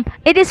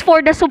 It is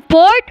for the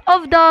support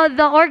of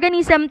the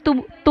organism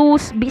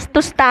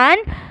to stand.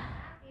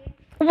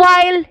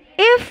 While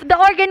if the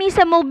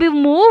organism will be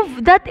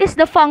moved, that is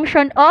the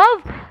function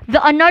of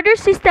the another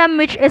system,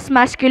 which is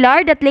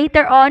muscular, that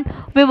later on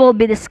we will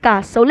be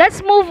discussed. So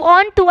let's move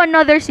on to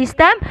another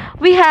system.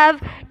 We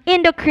have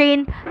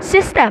endocrine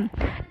system.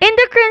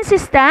 Endocrine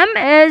system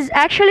is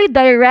actually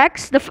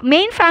directs, the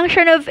main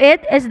function of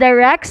it is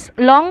directs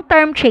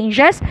long-term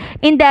changes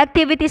in the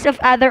activities of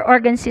other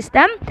organ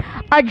system,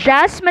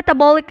 adjusts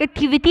metabolic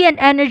activity and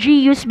energy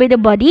used by the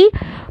body,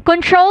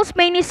 controls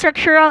many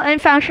structural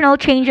and functional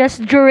changes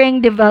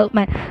during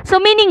development. So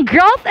meaning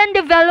growth and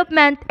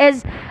development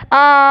is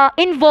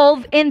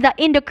involved in the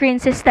endocrine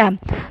system.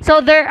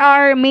 So there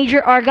are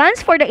major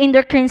organs for the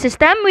endocrine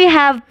system. We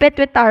have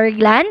pituitary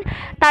gland,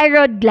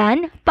 thyroid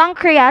gland,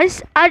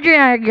 pancreas,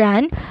 adrenal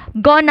gland,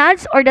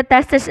 gonads or the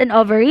testes and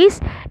ovaries,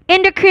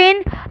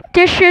 endocrine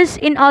tissues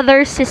in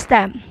other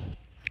system.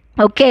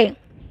 Okay.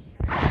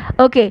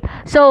 Okay,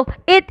 so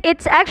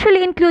it's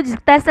actually includes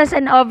testes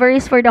and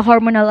ovaries for the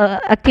hormonal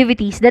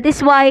activities. That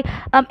is why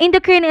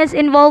endocrine is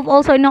involved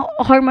also in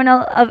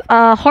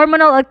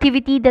hormonal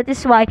activity. That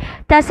is why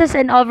testes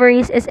and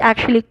ovaries is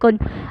actually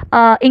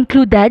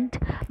included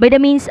by the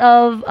means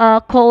of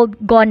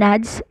called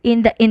gonads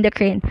in the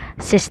endocrine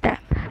system.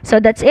 So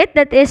that's it.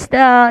 That is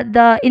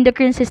the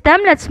endocrine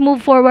system. Let's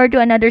move forward to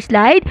another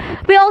slide.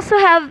 We also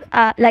have,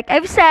 like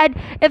I've said,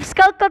 if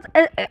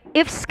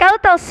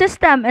skeletal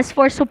system is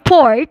for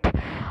support,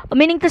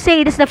 meaning to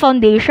say it is the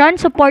foundation,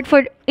 support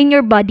for in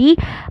your body.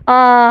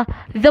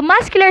 The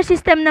muscular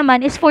system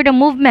naman is for the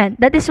movement.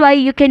 That is why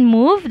you can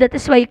move. That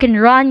is why you can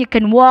run, you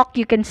can walk,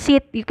 you can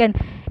sit, you can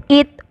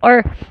eat,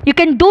 or you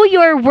can do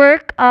your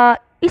work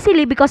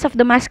easily because of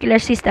the muscular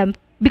system,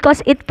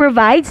 because it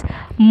provides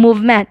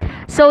movement.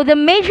 So the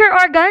major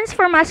organs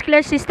for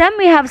muscular system,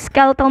 we have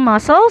skeletal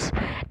muscles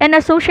and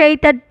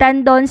associated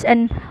tendons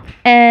and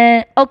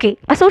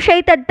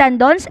associated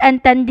tendons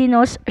and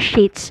tendinous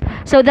sheaths.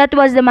 So that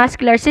was the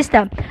muscular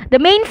system. The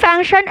main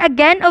function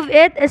again of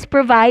it is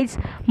provides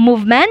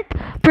movement,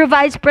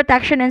 provides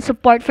protection and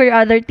support for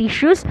other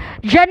tissues,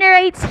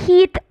 generates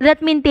heat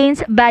that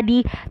maintains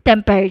body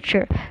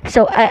temperature.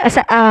 So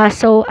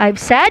so I've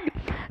said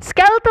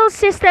skeletal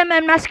system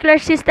and muscular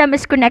system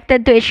is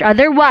connected to each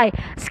other. Why?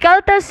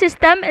 Skeletal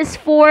system is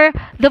for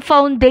the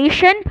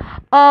foundation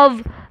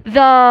of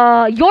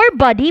your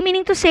body,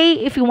 meaning to say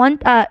if you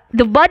want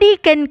the body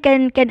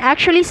can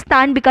actually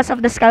stand because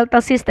of the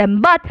skeletal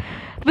system, but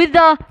with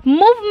the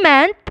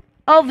movement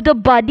of the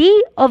body,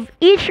 of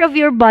each of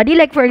your body,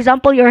 like for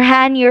example, your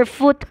hand, your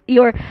foot,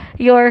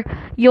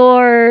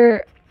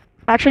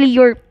 actually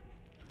your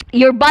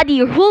body,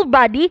 your whole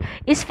body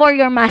is for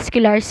your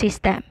muscular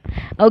system.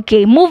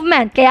 Okay,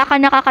 movement. Kaya ka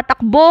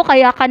nakakatakbo,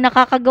 kaya ka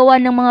nakakagawa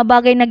ng mga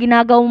bagay na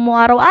ginagawa mo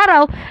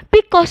araw-araw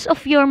because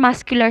of your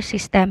muscular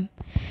system.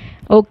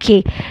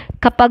 Okay,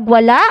 kapag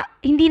wala,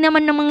 hindi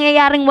naman na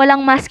mangyayaring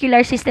walang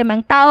muscular system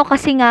ang tao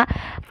kasi nga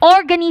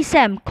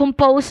organism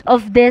composed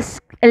of this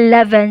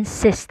 11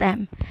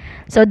 system.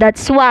 So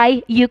that's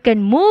why you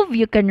can move,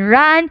 you can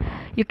run,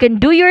 you can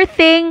do your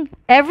thing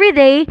every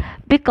day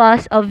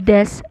because of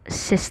this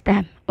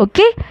system.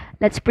 Okay,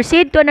 let's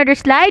proceed to another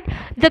slide.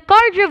 The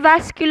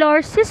cardiovascular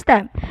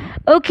system.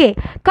 Okay,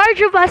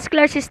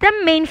 cardiovascular system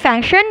main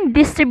function: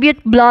 distribute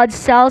blood,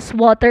 cells,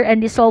 water, and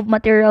dissolved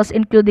materials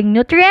including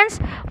nutrients,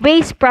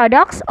 waste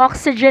products,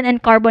 oxygen, and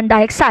carbon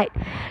dioxide.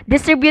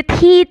 Distribute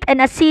heat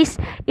and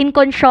assist in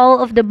control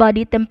of the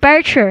body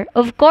temperature.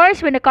 Of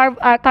course, when the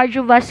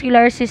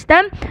cardiovascular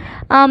system,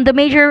 the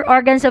major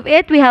organs of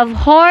it, we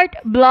have heart,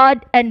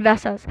 blood, and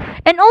vessels.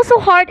 And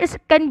also heart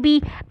can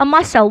be a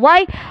muscle.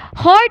 Why?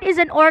 Heart is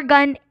an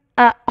organ,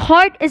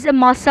 heart is a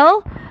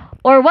muscle,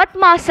 or what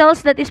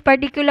muscles that is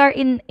particular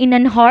in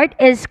an heart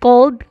is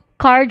called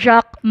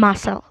cardiac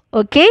muscle.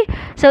 Okay?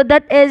 So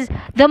that is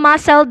the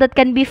muscle that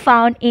can be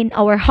found in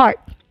our heart.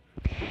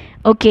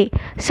 Okay,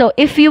 so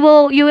if you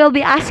will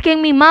be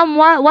asking me, Ma'am,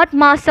 what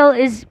muscle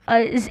is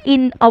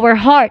in our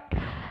heart?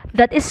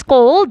 That is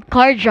called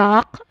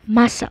cardiac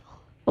muscle.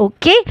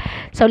 Okay,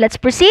 so let's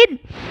proceed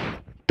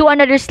to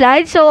another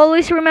slide. So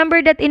always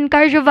remember that in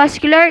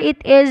cardiovascular, it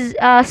is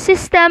a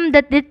system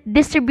that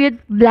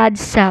distribute blood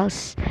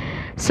cells.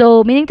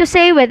 So meaning to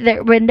say,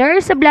 when there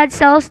is a blood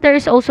cells, there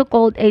is also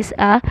called as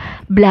a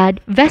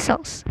blood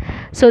vessels.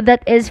 So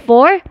that is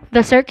for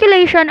the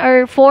circulation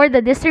or for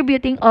the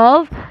distributing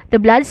of the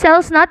blood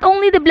cells, not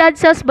only the blood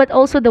cells but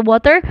also the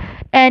water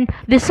and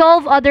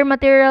dissolve other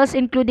materials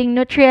including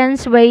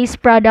nutrients,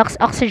 waste products,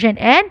 oxygen,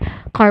 and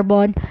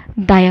carbon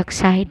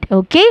dioxide.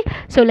 Okay,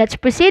 so let's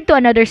proceed to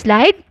another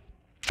slide.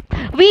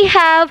 We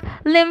have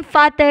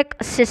lymphatic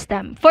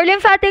system. For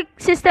lymphatic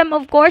system,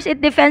 of course,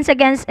 it defends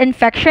against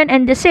infection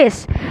and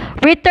disease.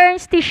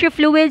 Returns tissue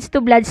fluids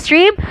to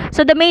bloodstream.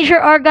 So the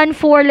major organ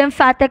for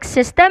lymphatic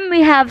system,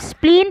 we have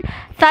spleen,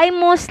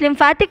 thymus,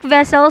 lymphatic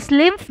vessels,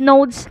 lymph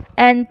nodes,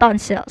 and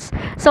tonsils.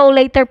 So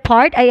later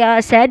part, I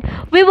said,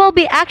 we will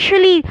be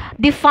actually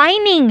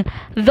defining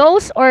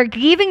those or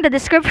giving the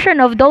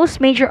description of those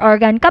major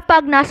organ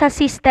kapag nasa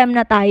system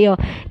na tayo.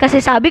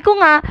 Kasi sabi ko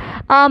nga,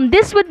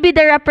 this would be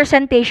the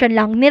representation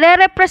lang.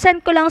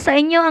 Nire-represent ko lang sa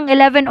inyo ang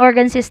 11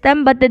 organ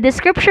system, but the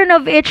description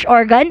of each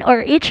organ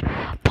or each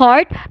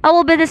part, I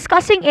will be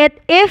discussing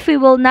it if we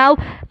will now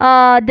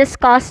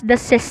discuss the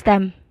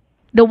system,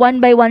 the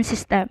one-by-one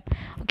system.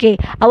 Okay,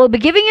 I will be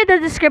giving you the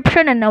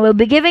description and I will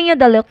be giving you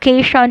the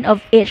location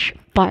of each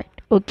part.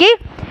 Okay,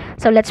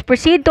 so let's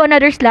proceed to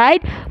another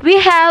slide. We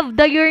have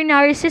the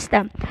urinary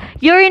system.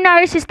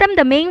 Urinary system,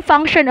 the main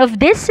function of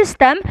this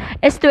system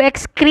is to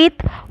excrete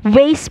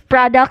waste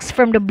products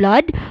from the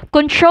blood,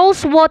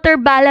 controls water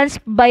balance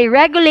by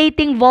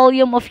regulating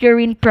volume of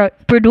urine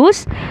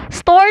produced,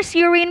 stores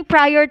urine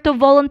prior to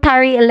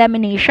voluntary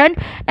elimination,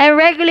 and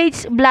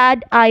regulates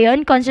blood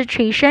ion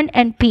concentration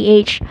and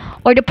pH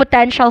or the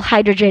potential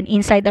hydrogen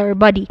inside our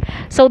body.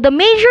 So the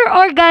major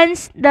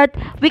organs that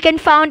we can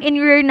find in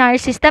urinary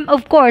system,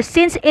 of course,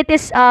 since it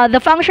is the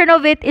function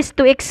of it is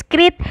to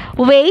excrete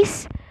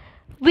waste,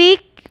 we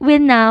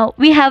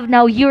have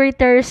now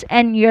ureters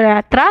and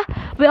urethra.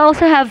 We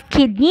also have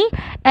kidney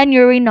and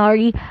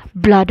urinary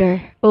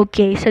bladder.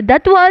 Okay, so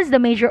that was the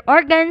major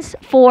organs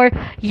for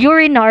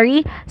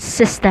urinary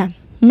system.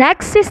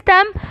 Next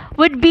system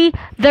would be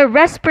the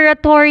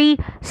respiratory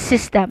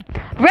system.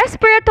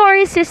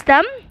 Respiratory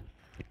system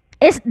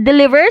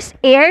delivers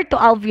air to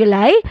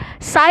alveoli.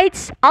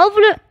 Sites,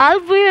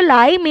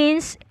 alveoli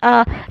means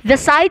the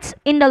sites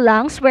in the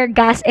lungs where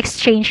gas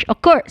exchange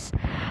occurs.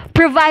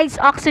 Provides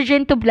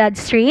oxygen to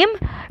bloodstream,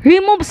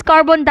 removes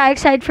carbon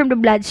dioxide from the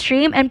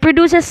bloodstream, and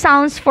produces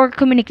sounds for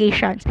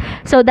communications.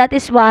 So that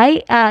is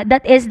why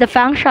that is the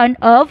function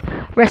of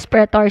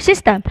respiratory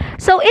system.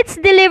 So it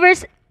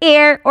delivers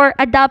air or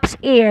adapts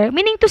air,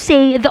 meaning to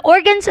say the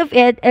organs of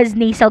it is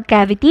nasal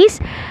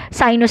cavities,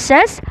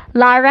 sinuses,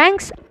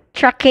 larynx,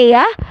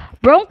 trachea,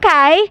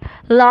 bronchi,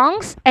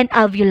 lungs, and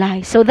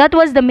alveoli. So that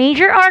was the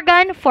major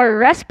organ for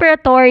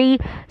respiratory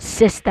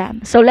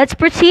system. So let's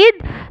proceed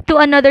to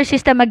another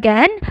system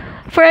again.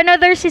 For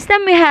another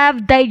system, we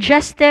have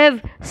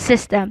digestive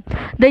system.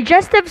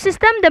 Digestive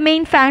system, the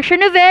main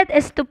function of it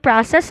is to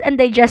process and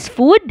digest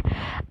food,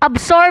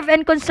 absorb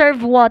and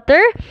conserve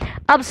water,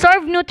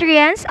 absorb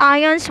nutrients,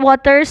 ions,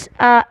 waters,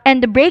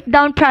 and the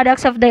breakdown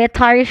products of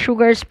dietary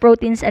sugars,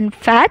 proteins, and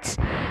fats,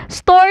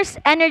 stores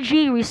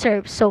energy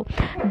reserves. So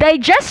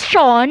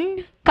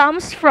digestion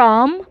comes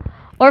from,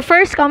 or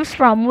first comes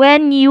from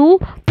when you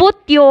put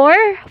your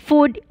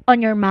food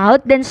on your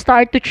mouth, then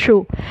start to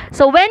chew.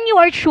 So when you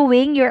are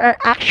chewing, you are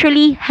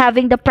actually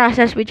having the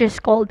process which is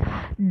called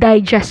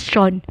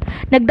digestion.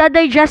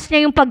 Nagda-digest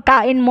niya yung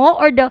pagkain mo,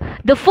 or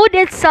the food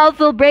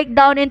itself will break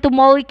down into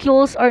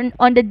molecules or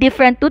on the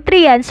different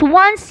nutrients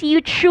once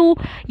you chew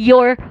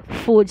your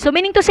food. So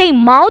meaning to say,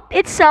 mouth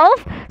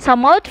itself, sa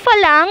mouth pa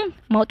lang,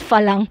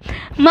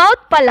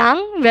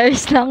 very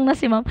slang na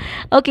si ma'am.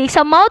 Okay,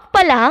 sa mouth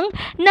pa lang,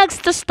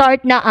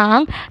 start na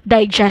ang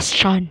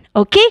digestion.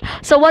 Okay?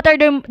 So what are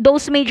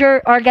those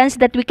major organs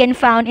that we can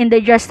found in the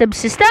digestive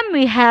system?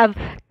 We have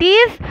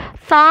teeth,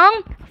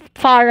 tongue,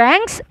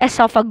 pharynx,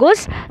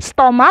 esophagus,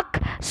 stomach,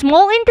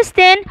 small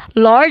intestine,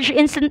 large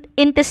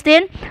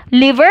intestine,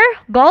 liver,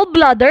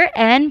 gallbladder,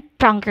 and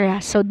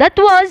pancreas. So that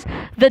was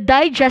the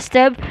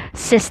digestive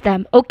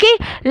system. Okay,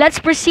 let's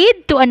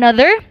proceed to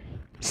another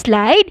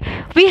slide.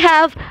 We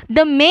have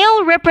the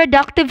male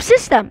reproductive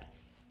system.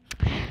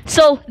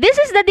 So this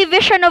is the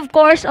division, of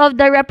course, of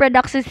the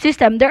reproductive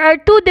system. There are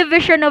two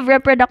divisions of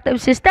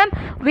reproductive system.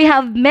 We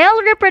have male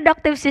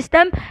reproductive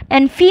system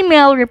and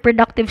female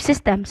reproductive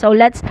system. So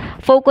let's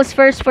focus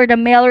first for the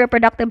male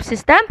reproductive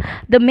system.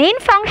 The main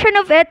function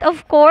of it,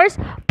 of course,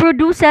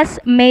 produces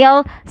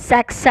male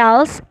sex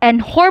cells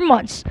and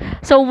hormones.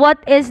 So what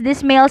is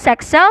this male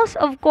sex cells?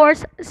 Of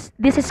course,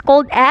 this is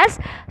called as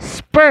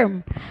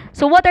sperm.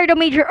 So what are the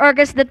major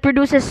organs that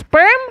produces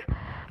sperm?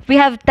 We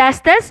have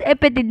testes,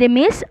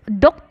 epididymis,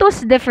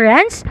 ductus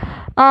deferens,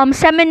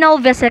 seminal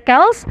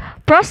vesicles,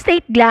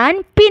 prostate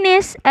gland,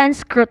 penis, and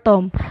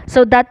scrotum.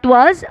 So that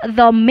was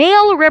the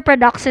male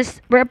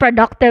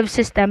reproductive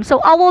system.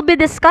 So I will be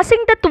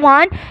discussing that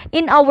one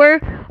in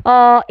our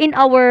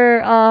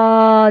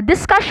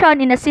discussion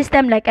in a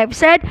system. Like I've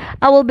said,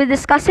 I will be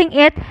discussing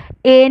it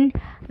in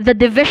the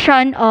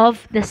division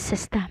of the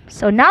system.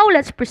 So now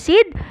let's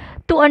proceed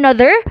to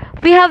another.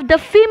 We have the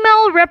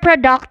female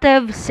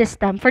reproductive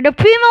system. For the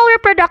female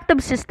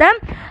reproductive system,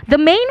 the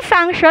main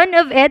function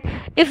of it,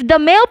 if the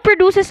male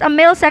produces a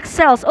male sex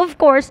cells, of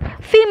course,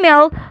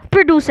 female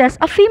produces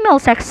a female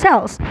sex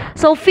cells.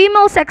 So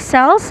female sex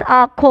cells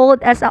are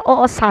called as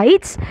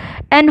oocytes,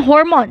 and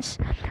hormones.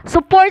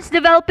 Supports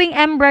developing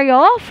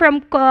embryo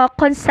from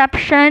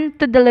conception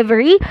to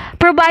delivery.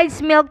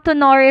 Provides milk to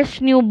nourish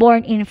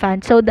newborn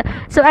infant. So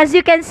as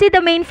you can see,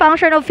 the main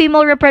function of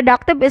female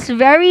reproductive is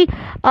very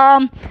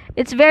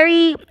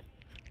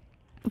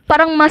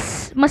parang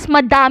mas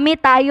madami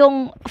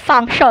tayong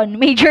function,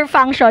 major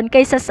function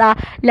kaysa sa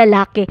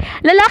lalaki.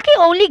 Lalaki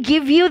only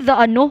give you the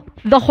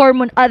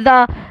hormone,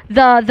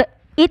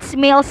 its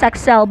male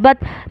sex cell, but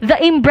the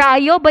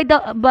embryo by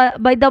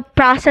the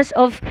process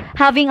of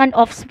having an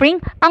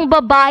offspring, ang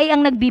babae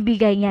ang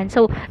nagbibigay niyan.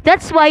 So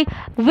that's why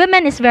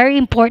women is very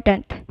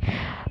important.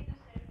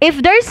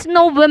 If there's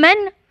no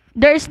women,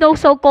 there's no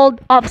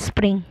so-called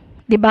offspring.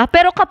 Diba?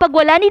 Pero kapag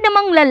wala ni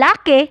namang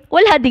lalaki,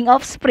 wala ding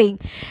offspring.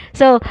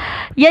 So,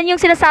 yan yung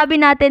sinasabi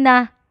natin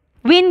na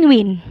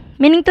win-win.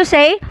 Meaning to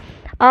say,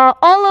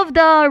 all of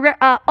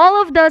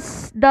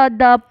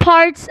the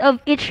parts of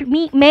each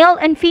male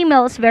and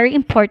female is very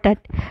important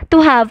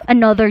to have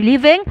another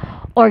living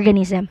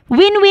organism.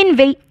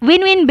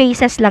 Win-win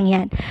basis lang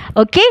yan.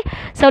 Okay?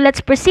 So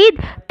let's proceed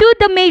to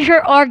the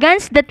major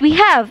organs that we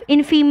have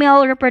in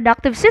female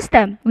reproductive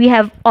system. We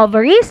have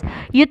ovaries,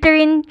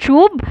 uterine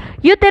tube,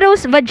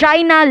 uterus,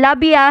 vagina,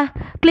 labia,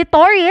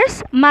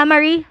 clitoris,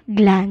 mammary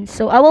glands.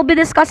 So I will be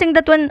discussing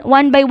that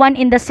one by one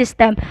in the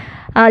system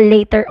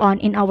later on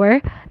in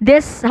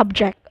this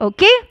subject.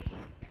 Okay?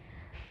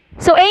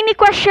 So any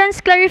questions,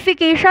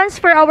 clarifications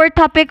for our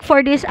topic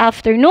for this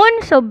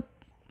afternoon?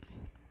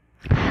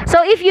 So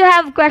if you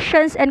have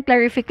questions and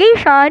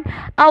clarification,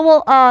 I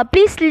will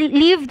please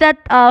leave that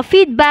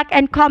feedback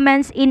and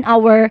comments in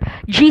our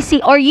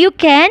GC, or you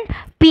can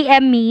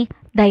PM me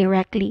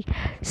directly.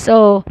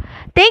 So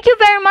thank you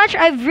very much.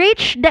 I've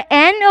reached the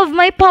end of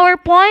my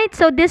PowerPoint.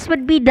 So this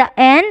would be the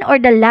end or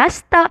the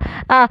last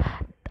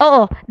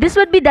this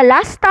would be the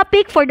last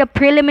topic for the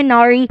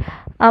preliminary,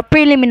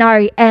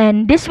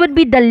 and this would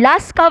be the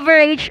last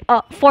coverage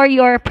for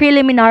your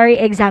preliminary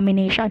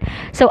examination.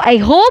 So I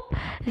hope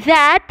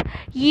that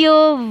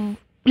you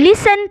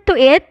listen to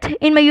it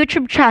in my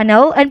YouTube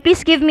channel, and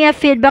please give me a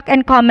feedback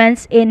and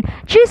comments in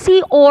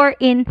GC or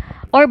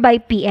by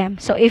PM.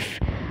 So if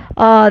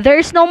there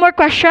is no more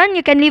question,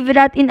 you can leave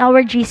that in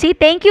our GC.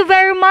 Thank you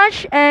very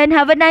much and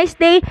have a nice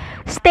day.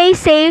 Stay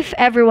safe,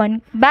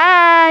 everyone.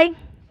 Bye.